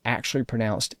 and it was actually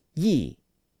pronounced ye.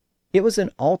 It was an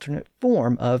alternate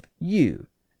form of you,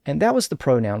 and that was the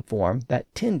pronoun form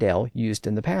that Tyndale used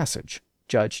in the passage,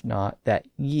 judge not, that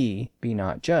ye be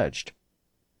not judged.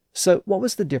 So what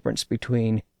was the difference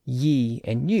between ye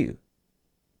and you?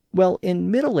 Well, in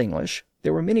Middle English,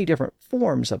 there were many different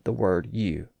forms of the word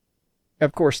you.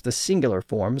 Of course, the singular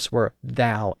forms were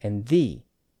thou and thee.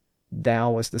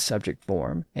 Thou was the subject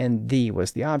form, and thee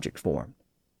was the object form.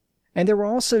 And there were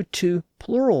also two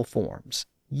plural forms,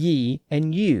 ye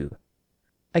and you.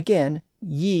 Again,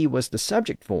 ye was the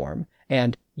subject form,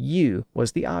 and you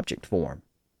was the object form.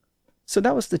 So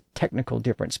that was the technical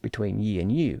difference between ye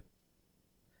and you.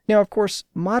 Now, of course,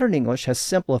 modern English has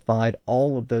simplified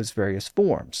all of those various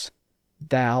forms.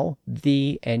 Thou,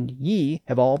 thee, and ye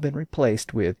have all been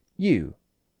replaced with you.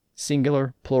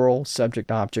 Singular, plural,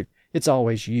 subject, object, it's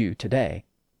always you today.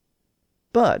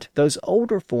 But those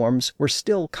older forms were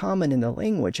still common in the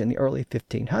language in the early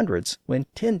 1500s when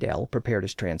Tyndale prepared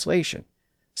his translation.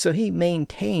 So he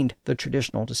maintained the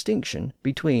traditional distinction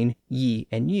between ye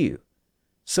and you.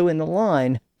 So in the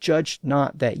line, judge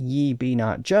not that ye be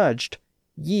not judged,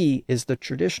 ye is the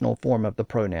traditional form of the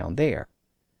pronoun there.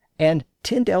 And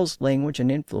Tyndale's language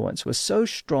and influence was so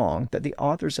strong that the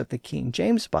authors of the King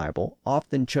James Bible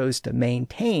often chose to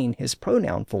maintain his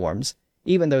pronoun forms,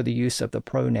 even though the use of the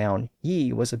pronoun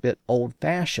ye was a bit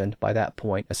old-fashioned by that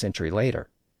point a century later.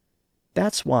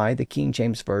 That's why the King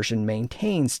James Version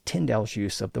maintains Tyndale's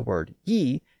use of the word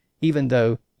ye, even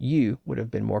though you would have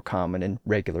been more common in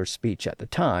regular speech at the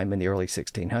time in the early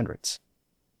 1600s.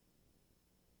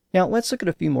 Now, let's look at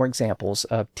a few more examples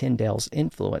of Tyndale's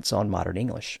influence on modern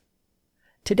English.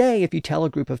 Today, if you tell a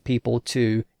group of people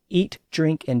to eat,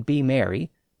 drink, and be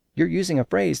merry, you're using a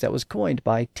phrase that was coined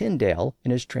by Tyndale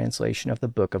in his translation of the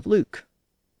Book of Luke.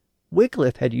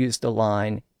 Wycliffe had used the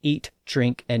line, eat,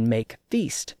 drink, and make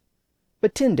feast,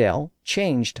 but Tyndale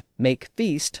changed make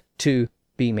feast to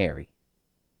be merry.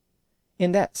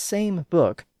 In that same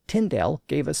book, Tyndale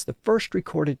gave us the first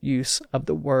recorded use of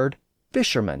the word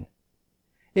fisherman.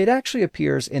 It actually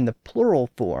appears in the plural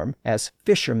form as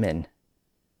fishermen.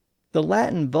 The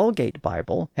Latin Vulgate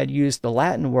Bible had used the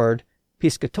Latin word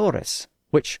piscatores,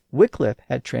 which Wycliffe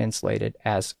had translated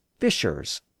as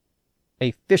fishers.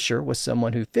 A fisher was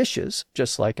someone who fishes,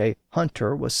 just like a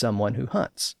hunter was someone who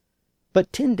hunts.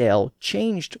 But Tyndale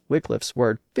changed Wycliffe's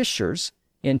word fishers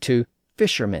into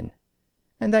fishermen,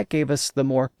 and that gave us the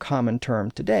more common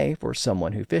term today for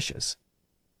someone who fishes.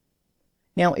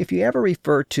 Now, if you ever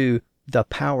refer to the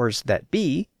powers that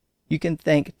be, you can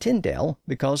thank Tyndale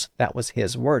because that was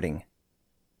his wording.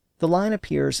 The line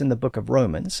appears in the book of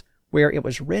Romans, where it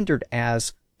was rendered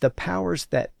as the powers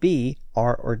that be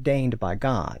are ordained by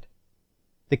God.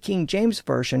 The King James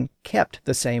Version kept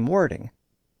the same wording.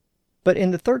 But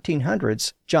in the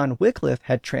 1300s, John Wycliffe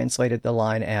had translated the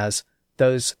line as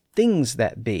those things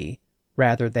that be,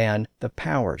 rather than the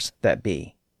powers that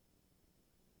be.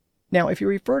 Now, if you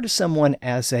refer to someone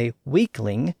as a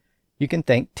weakling, you can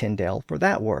thank Tyndale for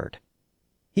that word.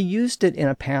 He used it in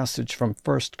a passage from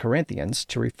 1 Corinthians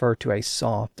to refer to a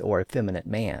soft or effeminate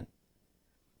man.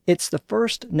 It's the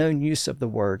first known use of the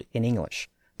word in English,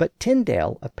 but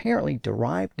Tyndale apparently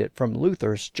derived it from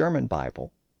Luther's German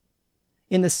Bible.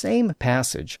 In the same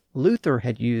passage, Luther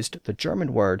had used the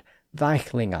German word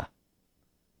Weichlinge.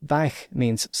 Weich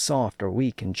means soft or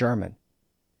weak in German.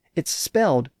 It's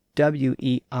spelled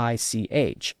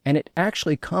W-E-I-C-H, and it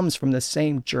actually comes from the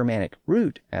same Germanic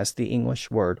root as the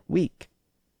English word weak.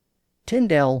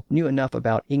 Tyndale knew enough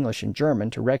about English and German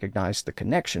to recognize the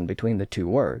connection between the two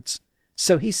words,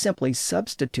 so he simply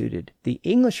substituted the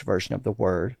English version of the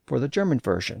word for the German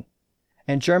version,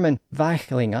 and German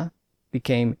Weichlinge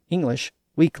became English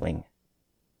weakling.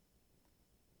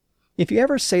 If you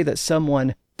ever say that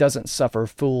someone doesn't suffer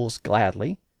fools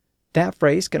gladly, that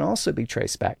phrase can also be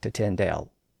traced back to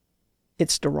Tyndale.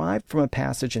 It's derived from a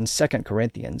passage in 2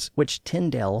 Corinthians, which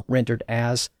Tyndale rendered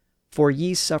as, "For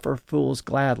ye suffer fools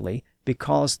gladly,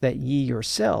 because that ye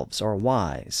yourselves are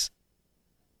wise."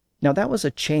 Now that was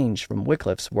a change from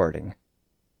Wycliffe's wording.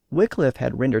 Wycliffe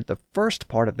had rendered the first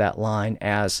part of that line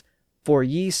as, "For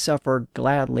ye suffer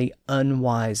gladly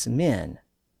unwise men."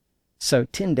 So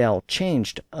Tyndale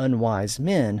changed unwise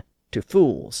men to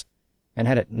fools, and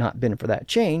had it not been for that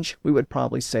change, we would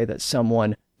probably say that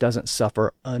someone doesn't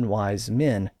suffer unwise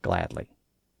men gladly.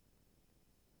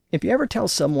 If you ever tell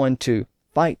someone to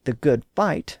fight the good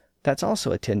fight, that's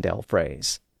also a Tyndale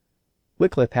phrase.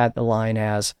 Wycliffe had the line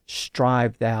as,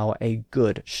 "Strive thou a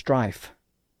good strife."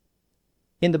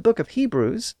 In the book of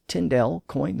Hebrews, Tyndale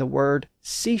coined the word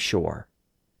seashore.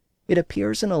 It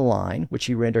appears in a line which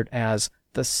he rendered as,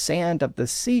 "the sand of the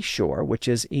seashore, which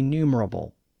is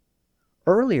innumerable."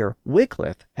 Earlier,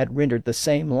 Wycliffe had rendered the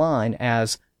same line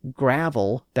as,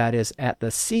 "gravel that is at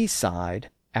the seaside,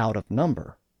 out of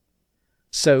number."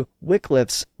 So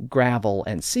Wycliffe's gravel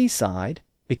and seaside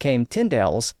became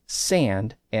Tyndale's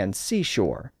sand and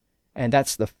seashore, and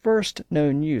that's the first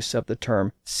known use of the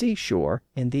term seashore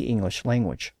in the English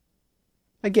language.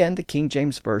 Again, the King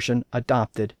James Version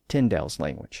adopted Tyndale's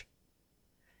language.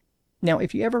 Now,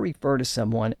 if you ever refer to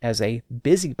someone as a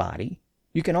busybody,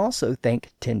 you can also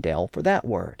thank Tyndale for that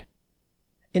word.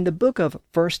 In the book of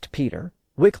 1 Peter,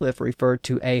 Wycliffe referred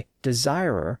to a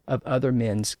desirer of other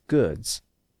men's goods.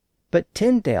 But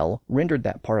Tyndale rendered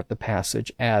that part of the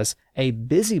passage as a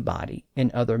busybody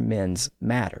in other men's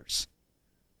matters.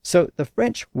 So the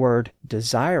French word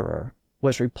desirer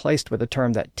was replaced with a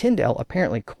term that Tyndale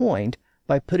apparently coined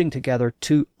by putting together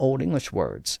two Old English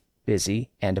words, busy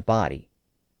and body,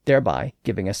 thereby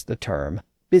giving us the term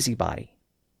busybody.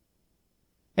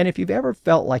 And if you've ever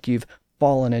felt like you've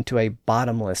fallen into a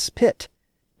bottomless pit,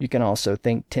 you can also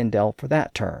thank Tyndale for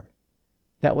that term.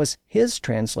 That was his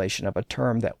translation of a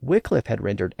term that Wycliffe had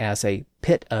rendered as a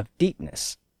pit of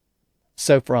deepness.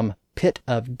 So from pit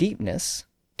of deepness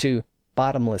to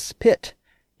bottomless pit,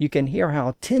 you can hear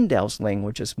how Tyndale's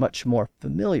language is much more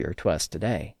familiar to us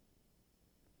today.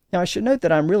 Now, I should note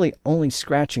that I'm really only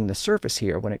scratching the surface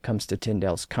here when it comes to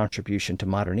Tyndale's contribution to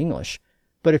modern English,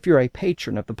 but if you're a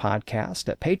patron of the podcast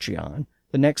at Patreon,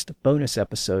 the next bonus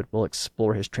episode will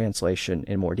explore his translation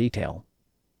in more detail.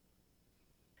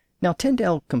 Now,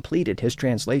 Tyndale completed his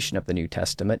translation of the New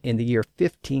Testament in the year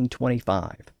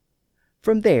 1525.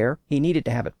 From there, he needed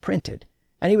to have it printed,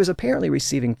 and he was apparently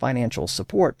receiving financial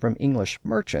support from English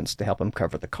merchants to help him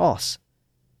cover the costs.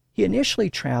 He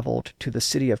initially traveled to the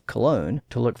city of Cologne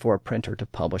to look for a printer to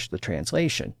publish the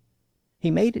translation. He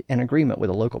made an agreement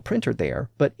with a local printer there,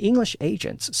 but English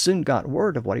agents soon got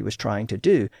word of what he was trying to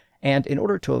do, and in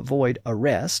order to avoid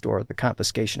arrest or the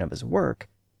confiscation of his work,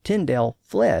 Tyndale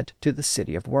fled to the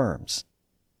city of Worms.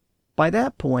 By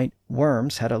that point,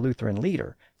 Worms had a Lutheran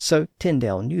leader, so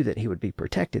Tyndale knew that he would be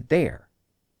protected there.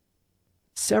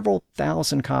 Several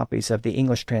thousand copies of the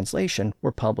English translation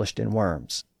were published in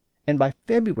Worms, and by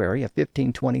February of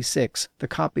 1526, the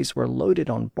copies were loaded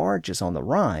on barges on the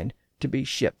Rhine to be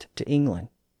shipped to England.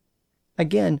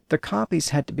 Again, the copies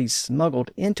had to be smuggled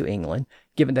into England,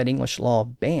 given that English law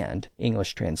banned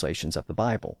English translations of the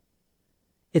Bible.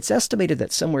 It's estimated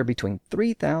that somewhere between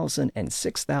 3,000 and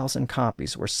 6,000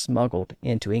 copies were smuggled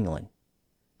into England.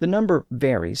 The number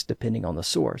varies depending on the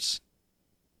source.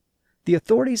 The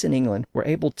authorities in England were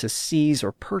able to seize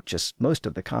or purchase most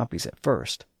of the copies at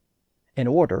first. An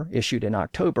order issued in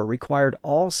October required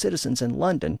all citizens in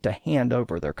London to hand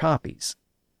over their copies.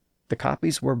 The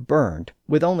copies were burned,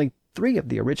 with only 3 of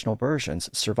the original versions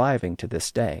surviving to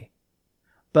this day.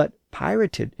 But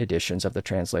pirated editions of the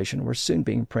translation were soon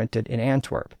being printed in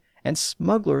Antwerp, and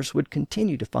smugglers would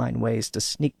continue to find ways to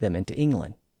sneak them into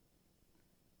England.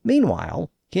 Meanwhile,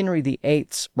 Henry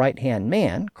VIII's right-hand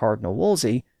man, Cardinal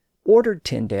Wolsey, ordered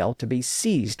Tyndale to be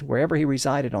seized wherever he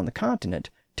resided on the continent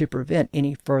to prevent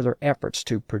any further efforts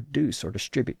to produce or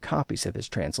distribute copies of his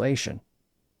translation.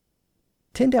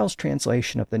 Tyndale's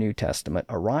translation of the New Testament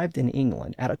arrived in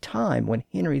England at a time when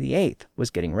Henry VIII was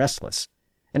getting restless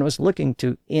and was looking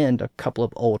to end a couple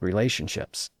of old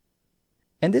relationships.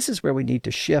 And this is where we need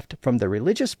to shift from the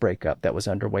religious breakup that was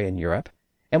underway in Europe,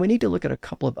 and we need to look at a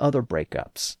couple of other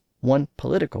breakups, one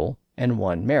political and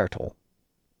one marital.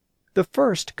 The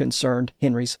first concerned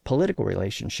Henry's political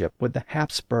relationship with the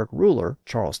Habsburg ruler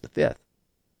Charles V.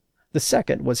 The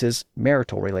second was his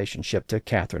marital relationship to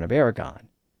Catherine of Aragon.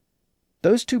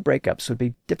 Those 2 breakups would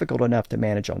be difficult enough to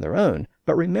manage on their own,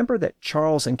 but remember that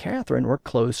Charles and Catherine were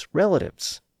close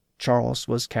relatives. Charles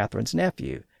was Catherine's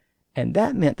nephew, and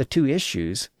that meant the 2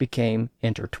 issues became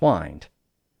intertwined.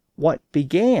 What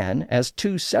began as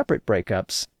 2 separate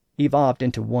breakups evolved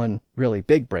into one really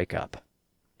big breakup.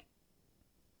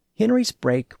 Henry's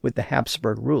break with the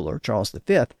Habsburg ruler, Charles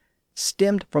V,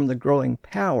 stemmed from the growing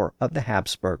power of the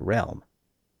Habsburg realm.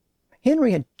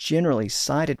 Henry had generally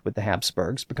sided with the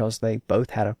Habsburgs because they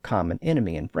both had a common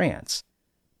enemy in France.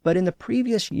 But in the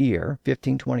previous year,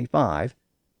 1525,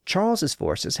 Charles's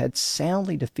forces had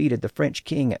soundly defeated the French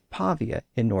king at Pavia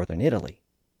in northern Italy.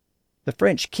 The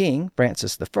French king,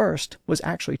 Francis I, was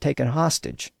actually taken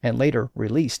hostage and later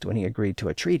released when he agreed to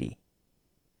a treaty.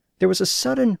 There was a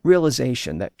sudden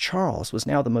realization that Charles was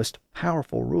now the most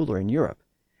powerful ruler in Europe,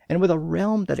 and with a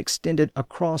realm that extended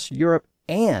across Europe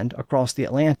and across the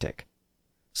Atlantic.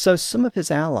 So some of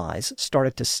his allies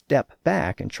started to step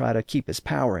back and try to keep his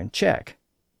power in check.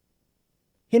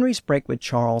 Henry's break with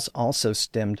Charles also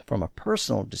stemmed from a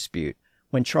personal dispute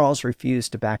when Charles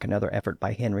refused to back another effort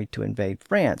by Henry to invade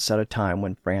France at a time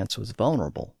when France was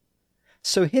vulnerable.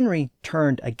 So Henry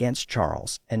turned against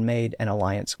Charles and made an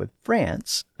alliance with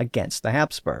France against the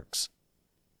Habsburgs.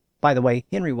 By the way,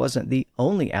 Henry wasn't the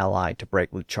only ally to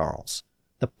break with Charles.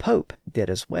 The Pope did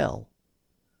as well.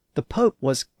 The Pope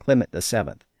was Clement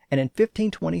VII, and in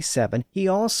 1527 he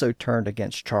also turned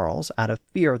against Charles out of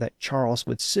fear that Charles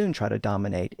would soon try to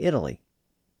dominate Italy.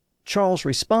 Charles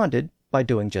responded by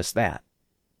doing just that.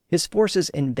 His forces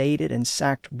invaded and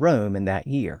sacked Rome in that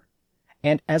year,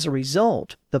 and as a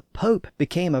result, the Pope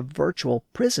became a virtual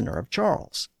prisoner of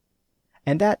Charles.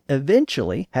 And that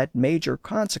eventually had major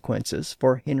consequences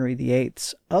for Henry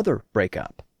VIII's other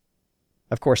breakup.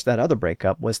 Of course, that other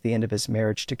breakup was the end of his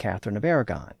marriage to Catherine of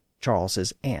Aragon,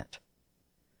 Charles's aunt.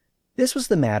 This was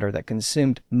the matter that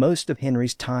consumed most of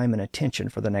Henry's time and attention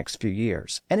for the next few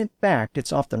years, and in fact,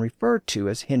 it's often referred to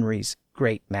as Henry's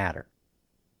great matter.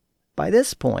 By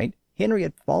this point, Henry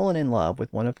had fallen in love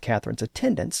with one of Catherine's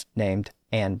attendants named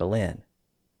Anne Boleyn.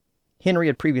 Henry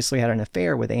had previously had an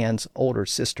affair with Anne's older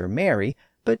sister Mary,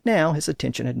 but now his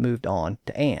attention had moved on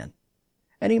to Anne.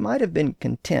 And he might have been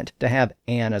content to have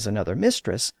Anne as another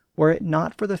mistress were it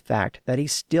not for the fact that he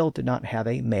still did not have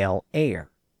a male heir.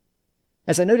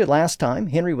 As I noted last time,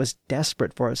 Henry was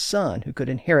desperate for a son who could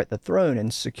inherit the throne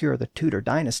and secure the Tudor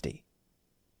dynasty.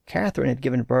 Catherine had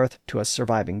given birth to a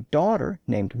surviving daughter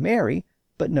named Mary,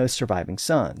 but no surviving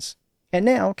sons. And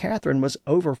now Catherine was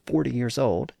over 40 years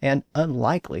old and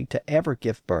unlikely to ever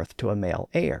give birth to a male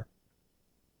heir.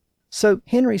 So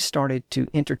Henry started to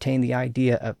entertain the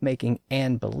idea of making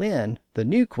Anne Boleyn the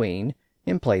new queen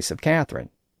in place of Catherine.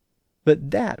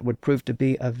 But that would prove to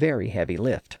be a very heavy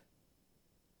lift.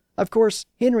 Of course,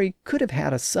 Henry could have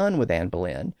had a son with Anne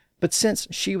Boleyn, but since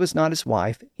she was not his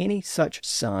wife, any such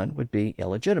son would be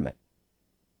illegitimate.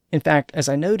 In fact, as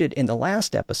I noted in the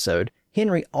last episode,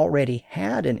 Henry already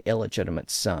had an illegitimate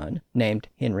son named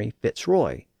Henry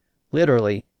Fitzroy,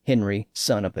 literally Henry,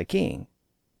 son of the king.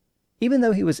 Even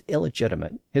though he was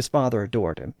illegitimate, his father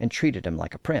adored him and treated him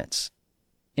like a prince.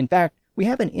 In fact, we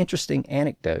have an interesting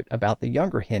anecdote about the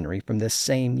younger Henry from this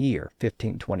same year,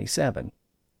 1527.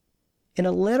 In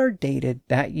a letter dated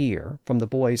that year from the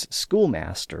boy's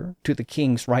schoolmaster to the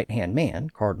king's right-hand man,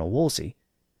 Cardinal Wolsey,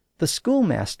 the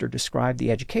schoolmaster described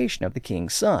the education of the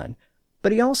king's son,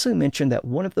 but he also mentioned that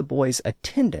one of the boy's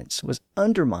attendants was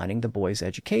undermining the boy's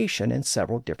education in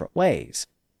several different ways,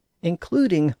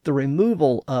 including the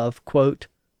removal of, quote,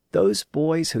 those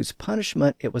boys whose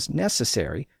punishment it was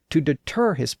necessary to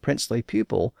deter his princely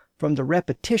pupil from the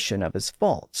repetition of his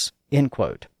faults, end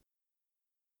quote.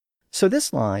 So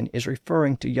this line is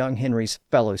referring to young Henry's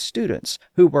fellow students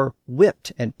who were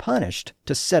whipped and punished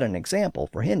to set an example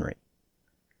for Henry.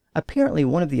 Apparently,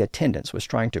 one of the attendants was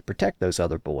trying to protect those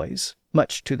other boys,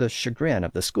 much to the chagrin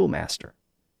of the schoolmaster.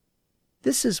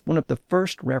 This is one of the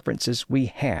first references we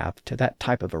have to that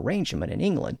type of arrangement in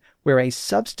England, where a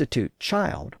substitute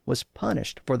child was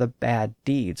punished for the bad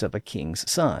deeds of a king's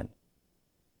son.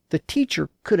 The teacher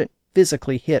couldn't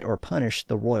physically hit or punish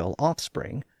the royal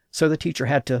offspring, so the teacher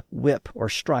had to whip or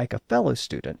strike a fellow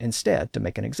student instead to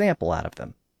make an example out of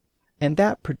them. And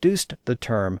that produced the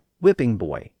term whipping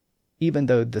boy, even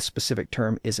though the specific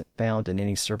term isn't found in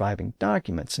any surviving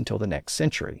documents until the next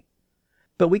century.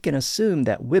 But we can assume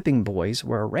that whipping boys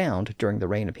were around during the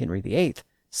reign of Henry VIII,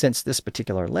 since this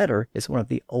particular letter is one of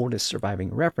the oldest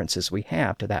surviving references we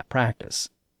have to that practice.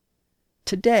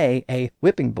 Today, a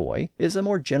whipping boy is a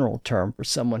more general term for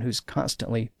someone who's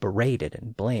constantly berated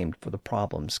and blamed for the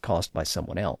problems caused by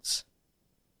someone else.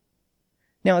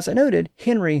 Now, as I noted,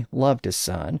 Henry loved his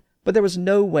son, but there was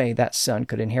no way that son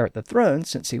could inherit the throne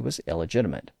since he was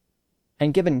illegitimate.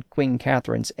 And given Queen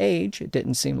Catherine's age, it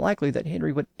didn't seem likely that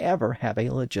Henry would ever have a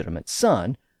legitimate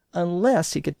son,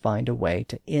 unless he could find a way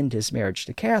to end his marriage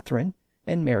to Catherine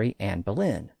and marry Anne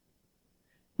Boleyn.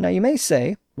 Now you may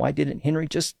say, why didn't Henry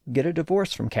just get a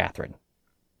divorce from Catherine?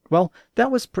 Well, that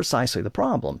was precisely the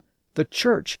problem. The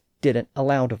church didn't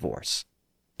allow divorce.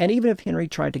 And even if Henry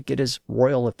tried to get his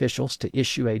royal officials to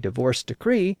issue a divorce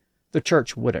decree, the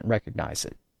church wouldn't recognize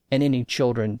it, and any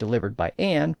children delivered by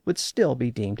Anne would still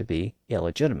be deemed to be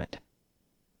illegitimate.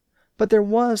 But there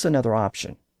was another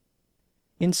option.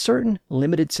 In certain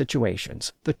limited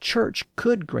situations, the church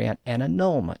could grant an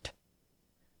annulment.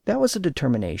 That was a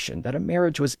determination that a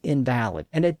marriage was invalid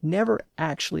and had never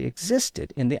actually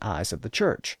existed in the eyes of the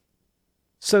church.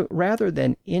 So rather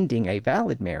than ending a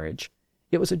valid marriage,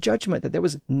 it was a judgment that there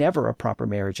was never a proper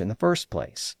marriage in the first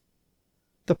place.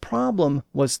 The problem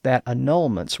was that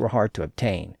annulments were hard to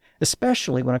obtain,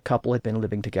 especially when a couple had been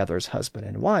living together as husband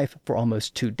and wife for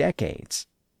almost 2 decades.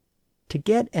 To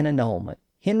get an annulment,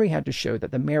 Henry had to show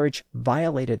that the marriage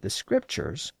violated the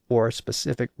scriptures or a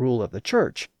specific rule of the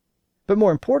church. But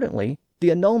more importantly, the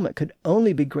annulment could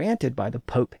only be granted by the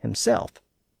Pope himself.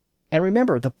 And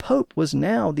remember, the Pope was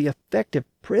now the effective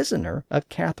prisoner of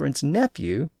Catherine's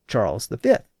nephew, Charles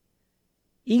V.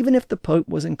 Even if the Pope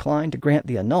was inclined to grant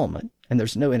the annulment, and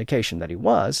there's no indication that he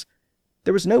was,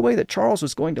 there was no way that Charles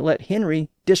was going to let Henry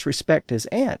disrespect his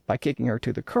aunt by kicking her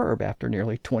to the curb after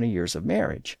nearly 20 years of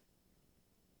marriage.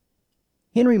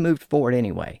 Henry moved forward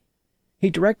anyway. He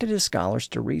directed his scholars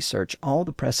to research all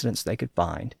the precedents they could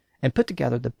find and put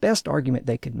together the best argument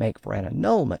they could make for an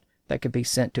annulment that could be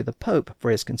sent to the Pope for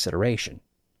his consideration.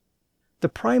 The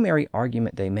primary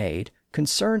argument they made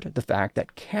concerned the fact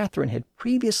that Catherine had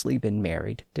previously been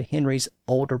married to Henry's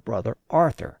older brother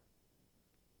Arthur.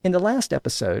 In the last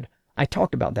episode, I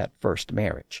talked about that first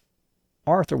marriage.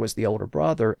 Arthur was the older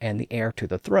brother and the heir to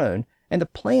the throne, and the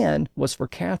plan was for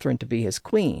Catherine to be his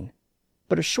queen.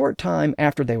 But a short time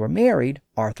after they were married,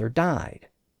 Arthur died,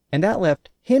 and that left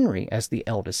Henry as the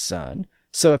eldest son,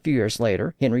 so a few years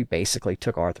later, Henry basically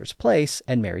took Arthur's place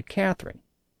and married Catherine.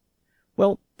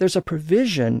 Well, there's a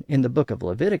provision in the book of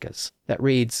Leviticus that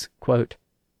reads, quote,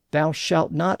 "Thou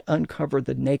shalt not uncover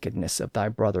the nakedness of thy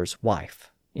brother's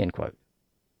wife," end quote.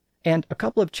 And a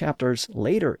couple of chapters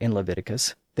later in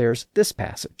Leviticus, there's this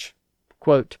passage,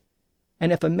 quote,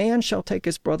 "And if a man shall take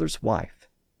his brother's wife,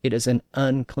 it is an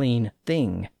unclean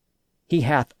thing. He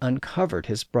hath uncovered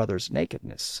his brother's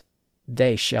nakedness.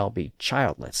 They shall be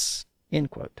childless,"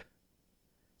 end quote.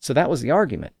 So that was the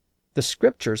argument. The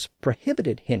scriptures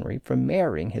prohibited Henry from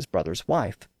marrying his brother's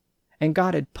wife, and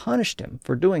God had punished him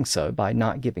for doing so by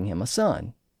not giving him a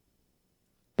son.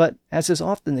 But as is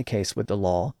often the case with the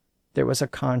law, there was a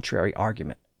contrary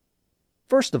argument.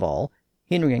 First of all,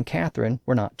 Henry and Catherine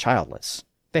were not childless.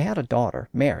 They had a daughter,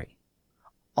 Mary.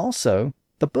 Also,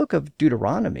 the book of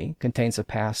Deuteronomy contains a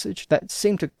passage that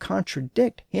seemed to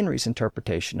contradict Henry's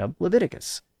interpretation of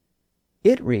Leviticus.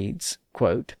 It reads,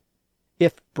 quote,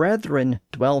 "If brethren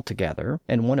dwell together,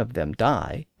 and one of them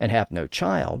die, and have no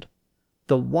child,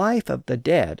 the wife of the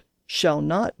dead shall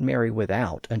not marry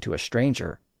without unto a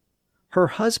stranger. Her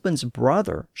husband's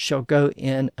brother shall go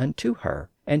in unto her,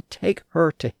 and take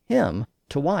her to him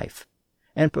to wife,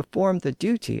 and perform the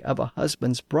duty of a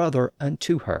husband's brother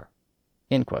unto her."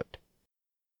 End quote.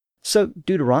 So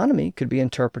Deuteronomy could be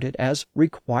interpreted as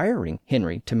requiring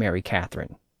Henry to marry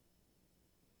Catherine.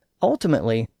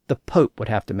 Ultimately, the Pope would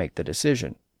have to make the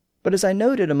decision. But as I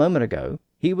noted a moment ago,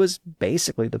 he was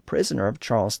basically the prisoner of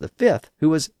Charles V, who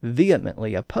was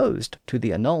vehemently opposed to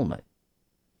the annulment.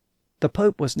 The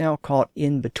Pope was now caught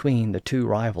in between the two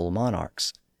rival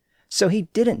monarchs, so he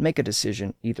didn't make a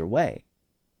decision either way.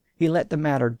 He let the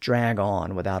matter drag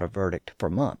on without a verdict for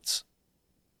months.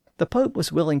 The Pope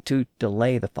was willing to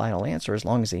delay the final answer as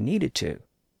long as he needed to,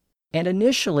 and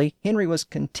initially Henry was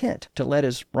content to let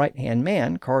his right-hand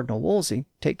man, Cardinal Wolsey,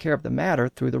 take care of the matter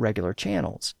through the regular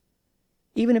channels.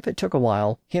 Even if it took a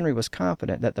while, Henry was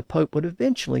confident that the Pope would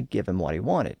eventually give him what he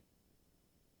wanted.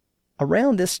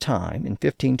 Around this time, in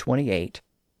 1528,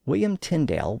 William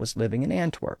Tyndale was living in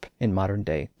Antwerp, in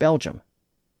modern-day Belgium.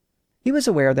 He was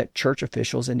aware that church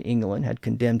officials in England had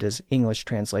condemned his English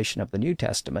translation of the New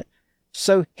Testament,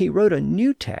 so he wrote a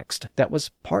new text that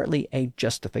was partly a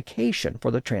justification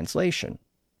for the translation.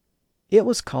 It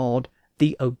was called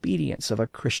The Obedience of a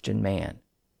Christian Man.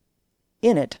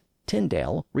 In it,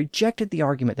 Tyndale rejected the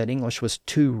argument that English was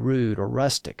too rude or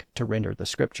rustic to render the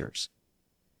Scriptures.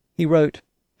 He wrote,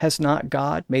 "Has not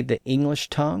God made the English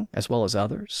tongue as well as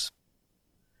others?"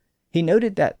 He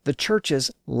noted that the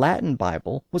Church's Latin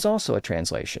Bible was also a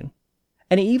translation,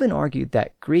 and he even argued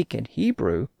that Greek and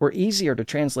Hebrew were easier to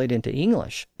translate into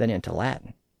English than into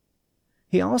Latin.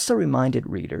 He also reminded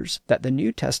readers that the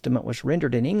New Testament was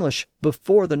rendered in English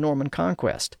before the Norman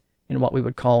Conquest, in what we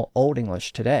would call Old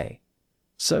English today.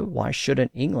 So why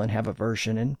shouldn't England have a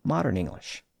version in modern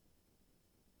English?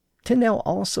 Tyndale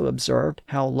also observed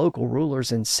how local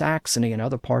rulers in Saxony and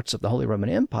other parts of the Holy Roman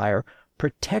Empire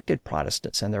protected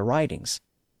Protestants and their writings.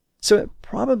 So it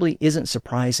probably isn't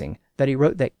surprising that he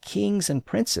wrote that kings and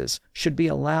princes should be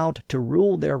allowed to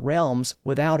rule their realms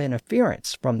without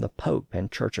interference from the Pope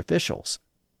and church officials.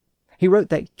 He wrote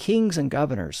that kings and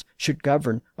governors should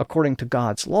govern according to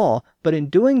God's law, but in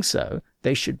doing so,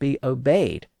 they should be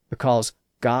obeyed because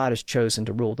God has chosen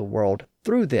to rule the world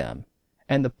through them,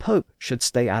 and the Pope should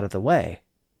stay out of the way.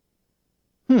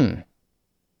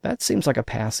 That seems like a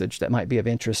passage that might be of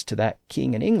interest to that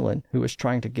king in England who was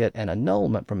trying to get an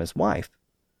annulment from his wife,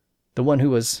 the one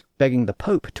who was begging the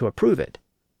Pope to approve it.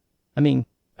 I mean,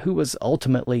 who was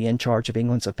ultimately in charge of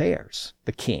England's affairs,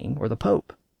 the king or the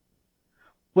Pope?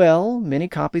 Well, many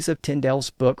copies of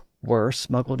Tyndale's book were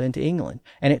smuggled into England,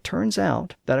 and it turns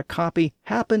out that a copy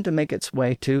happened to make its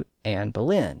way to Anne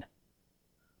Boleyn.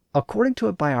 According to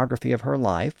a biography of her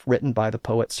life written by the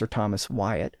poet Sir Thomas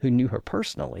Wyatt, who knew her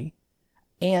personally,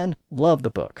 Anne loved the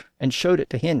book and showed it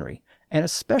to Henry, and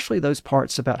especially those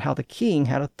parts about how the king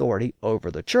had authority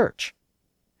over the church.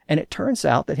 And it turns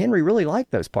out that Henry really liked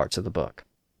those parts of the book.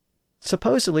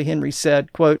 Supposedly Henry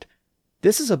said, quote,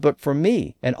 "This is a book for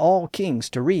me and all kings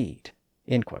to read,"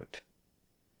 end quote.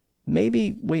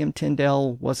 Maybe William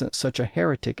Tyndale wasn't such a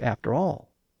heretic after all.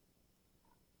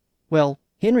 Well,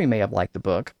 Henry may have liked the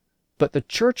book, but the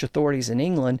church authorities in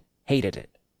England hated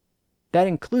it. That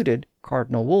included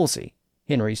Cardinal Wolsey,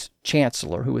 Henry's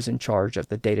chancellor, who was in charge of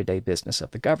the day-to-day business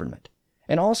of the government,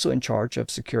 and also in charge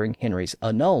of securing Henry's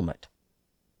annulment.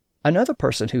 Another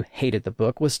person who hated the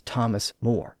book was Thomas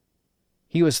More.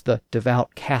 He was the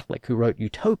devout Catholic who wrote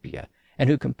Utopia and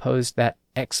who composed that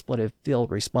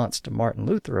expletive-filled response to Martin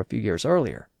Luther a few years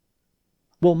earlier.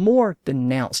 Well, More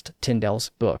denounced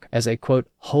Tyndale's book as a, quote,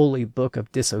 holy book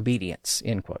of disobedience,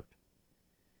 end quote.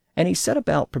 And he set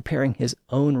about preparing his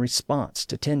own response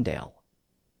to Tyndale.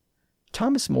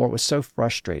 Thomas More was so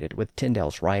frustrated with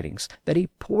Tyndale's writings that he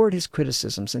poured his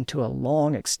criticisms into a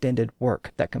long extended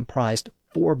work that comprised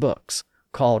 4 books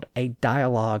called A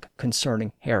Dialogue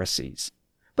Concerning Heresies,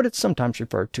 but it's sometimes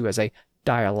referred to as a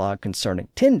dialogue concerning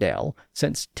Tyndale,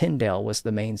 since Tyndale was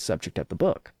the main subject of the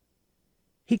book.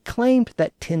 He claimed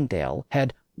that Tyndale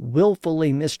had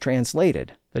willfully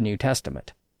mistranslated the New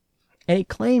Testament, and he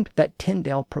claimed that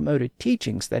Tyndale promoted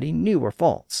teachings that he knew were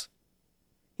false.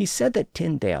 He said that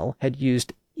Tyndale had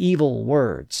used evil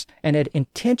words and had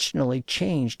intentionally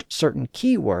changed certain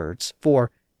key words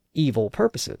for evil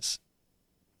purposes.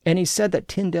 And he said that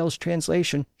Tyndale's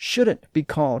translation shouldn't be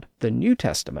called the New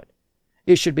Testament.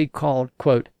 It should be called,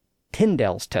 quote,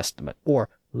 Tyndale's Testament or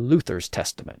Luther's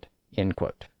Testament, end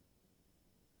quote.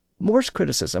 More's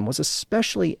criticism was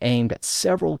especially aimed at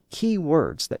several key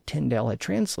words that Tyndale had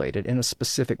translated in a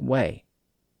specific way.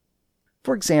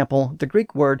 For example, the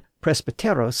Greek word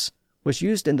presbyteros was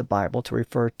used in the Bible to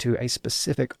refer to a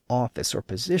specific office or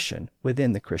position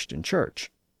within the Christian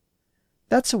church.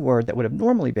 That's a word that would have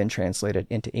normally been translated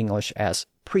into English as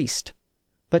priest,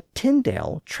 but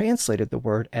Tyndale translated the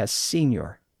word as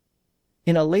senior.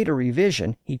 In a later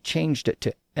revision, he changed it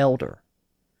to elder,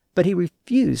 but he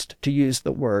refused to use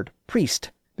the word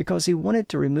priest because he wanted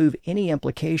to remove any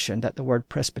implication that the word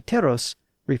presbyteros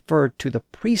referred to the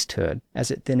priesthood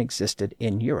as it then existed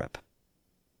in Europe.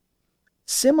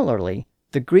 Similarly,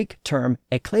 the Greek term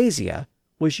ecclesia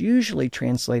was usually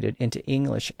translated into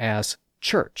English as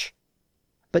church,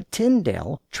 but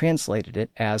Tyndale translated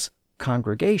it as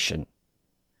congregation.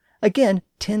 Again,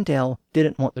 Tyndale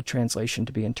didn't want the translation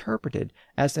to be interpreted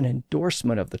as an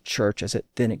endorsement of the church as it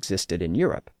then existed in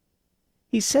Europe.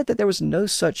 He said that there was no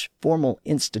such formal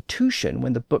institution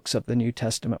when the books of the New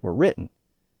Testament were written.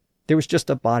 There was just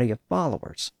a body of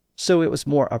followers, so it was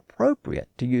more appropriate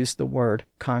to use the word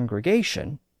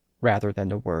congregation rather than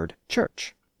the word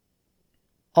church.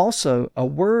 Also, a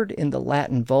word in the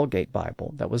Latin Vulgate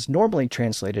Bible that was normally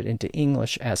translated into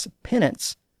English as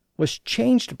penance was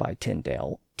changed by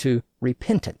Tyndale to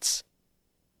repentance.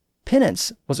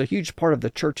 Penance was a huge part of the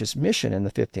church's mission in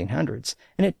the 1500s,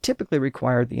 and it typically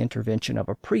required the intervention of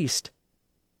a priest.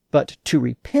 But to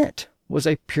repent was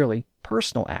a purely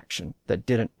personal action that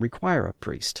didn't require a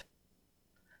priest.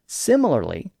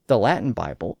 Similarly, the Latin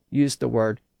Bible used the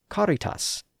word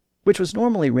caritas, which was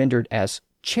normally rendered as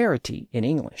charity in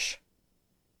English.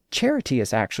 Charity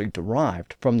is actually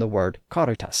derived from the word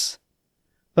caritas,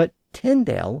 but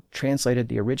Tyndale translated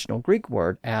the original Greek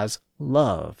word as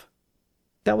love.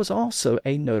 That was also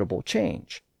a notable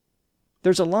change.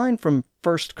 There's a line from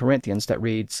 1 Corinthians that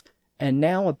reads, "And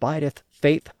now abideth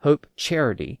faith, hope,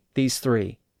 charity, these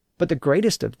three, but the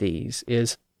greatest of these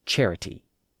is charity."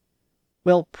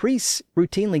 Well, priests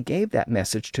routinely gave that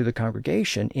message to the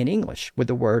congregation in English with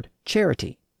the word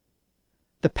charity.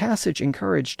 The passage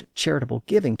encouraged charitable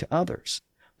giving to others,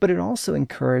 but it also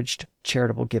encouraged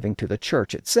charitable giving to the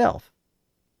church itself.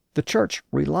 The church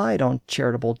relied on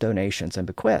charitable donations and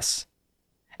bequests.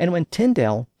 And when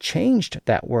Tyndale changed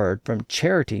that word from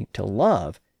charity to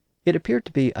love, it appeared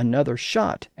to be another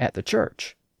shot at the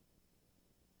church.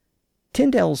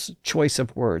 Tyndale's choice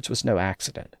of words was no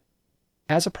accident.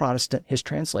 As a Protestant, his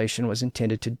translation was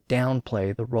intended to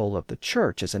downplay the role of the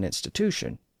church as an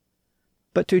institution.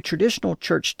 But to traditional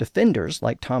church defenders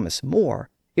like Thomas More,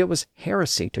 it was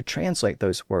heresy to translate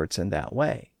those words in that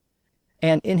way.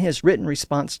 And in his written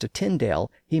response to Tyndale,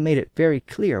 he made it very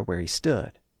clear where he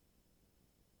stood.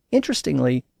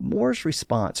 Interestingly, More's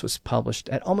response was published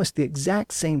at almost the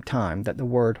exact same time that the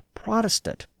word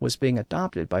Protestant was being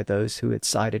adopted by those who had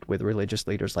sided with religious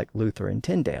leaders like Luther and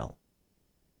Tyndale.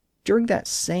 During that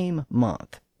same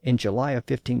month, in July of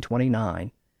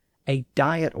 1529, a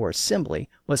diet or assembly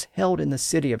was held in the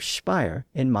city of Speyer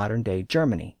in modern-day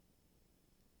Germany.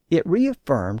 It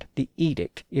reaffirmed the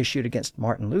edict issued against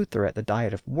Martin Luther at the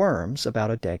Diet of Worms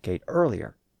about a decade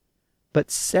earlier. But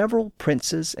several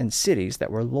princes and cities that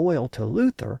were loyal to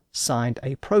Luther signed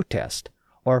a protest,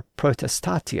 or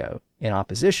protestatio, in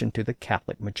opposition to the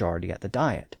Catholic majority at the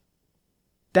Diet.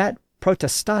 That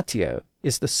protestatio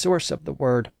is the source of the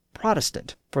word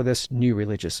Protestant for this new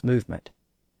religious movement.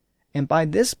 And by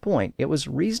this point, it was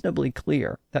reasonably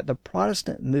clear that the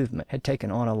Protestant movement had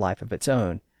taken on a life of its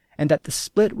own, and that the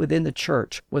split within the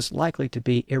church was likely to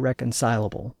be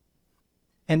irreconcilable.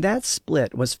 And that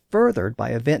split was furthered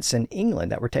by events in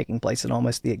England that were taking place at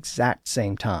almost the exact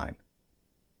same time.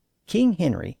 King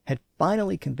Henry had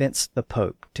finally convinced the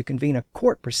Pope to convene a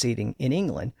court proceeding in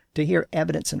England to hear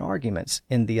evidence and arguments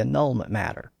in the annulment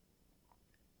matter.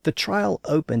 The trial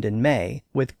opened in May,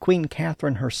 with Queen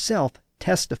Catherine herself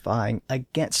testifying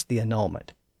against the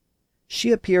annulment.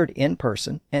 She appeared in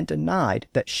person and denied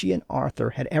that she and Arthur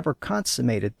had ever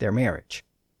consummated their marriage.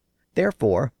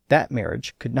 Therefore, that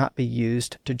marriage could not be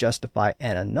used to justify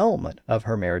an annulment of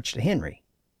her marriage to Henry.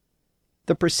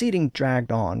 The proceeding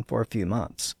dragged on for a few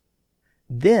months.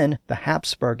 Then the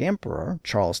Habsburg Emperor,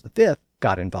 Charles V,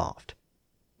 got involved.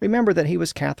 Remember that he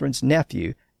was Catherine's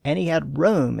nephew, and he had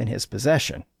Rome in his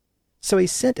possession. So he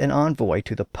sent an envoy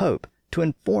to the Pope to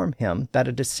inform him that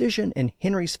a decision in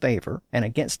Henry's favor and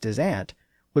against his aunt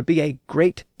would be a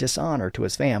great dishonor to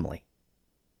his family.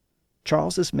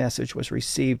 Charles's message was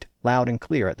received loud and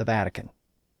clear at the Vatican.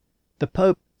 The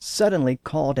Pope suddenly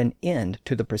called an end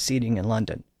to the proceeding in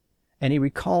London, and he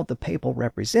recalled the papal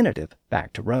representative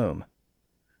back to Rome.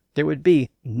 There would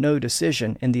be no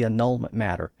decision in the annulment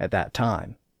matter at that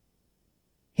time.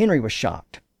 Henry was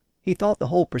shocked. He thought the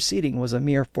whole proceeding was a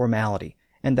mere formality,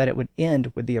 and that it would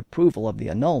end with the approval of the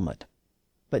annulment.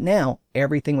 But now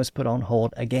everything was put on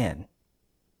hold again.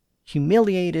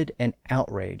 Humiliated and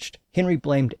outraged, Henry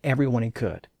blamed everyone he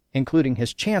could, including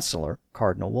his chancellor,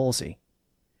 Cardinal Wolsey.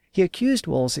 He accused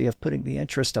Wolsey of putting the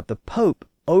interest of the Pope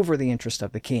over the interest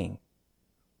of the king.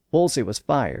 Wolsey was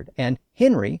fired, and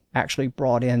Henry actually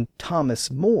brought in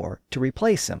Thomas More to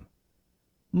replace him.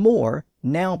 More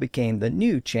now became the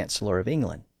new Chancellor of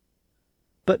England.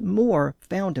 But More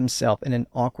found himself in an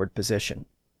awkward position,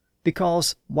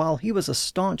 because while he was a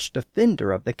staunch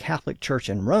defender of the Catholic Church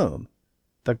in Rome,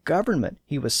 the government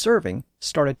he was serving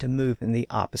started to move in the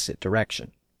opposite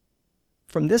direction.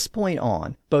 From this point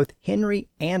on, both Henry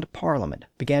and Parliament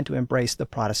began to embrace the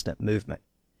Protestant movement,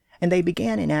 and they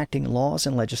began enacting laws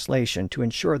and legislation to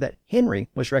ensure that Henry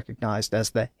was recognized as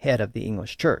the head of the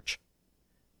English Church.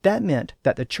 That meant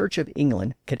that the Church of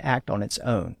England could act on its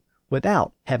own,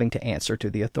 without having to answer to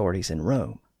the authorities in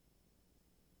Rome.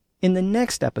 In the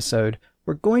next episode,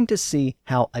 we're going to see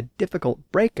how a difficult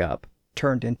breakup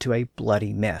turned into a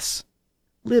bloody mess.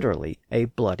 Literally a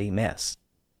bloody mess.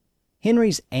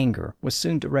 Henry's anger was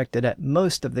soon directed at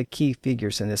most of the key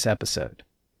figures in this episode,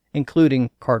 including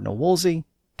Cardinal Wolsey,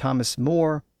 Thomas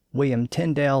More, William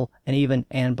Tyndale, and even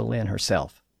Anne Boleyn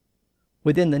herself.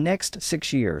 Within the next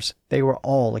 6 years, they were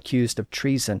all accused of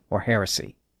treason or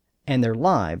heresy, and their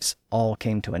lives all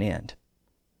came to an end.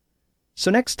 So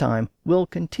next time, we'll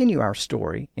continue our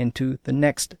story into the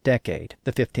next decade,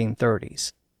 the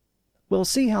 1530s. We'll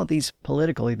see how these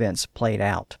political events played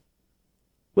out.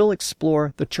 We'll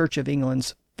explore the Church of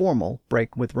England's formal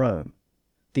break with Rome,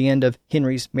 the end of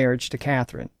Henry's marriage to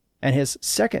Catherine, and his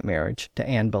second marriage to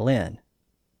Anne Boleyn.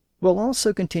 We'll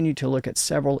also continue to look at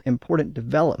several important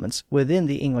developments within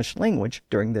the English language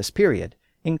during this period,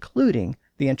 including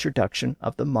the introduction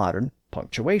of the modern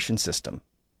punctuation system.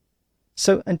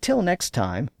 So until next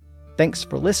time, thanks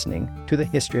for listening to the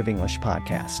History of English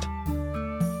podcast.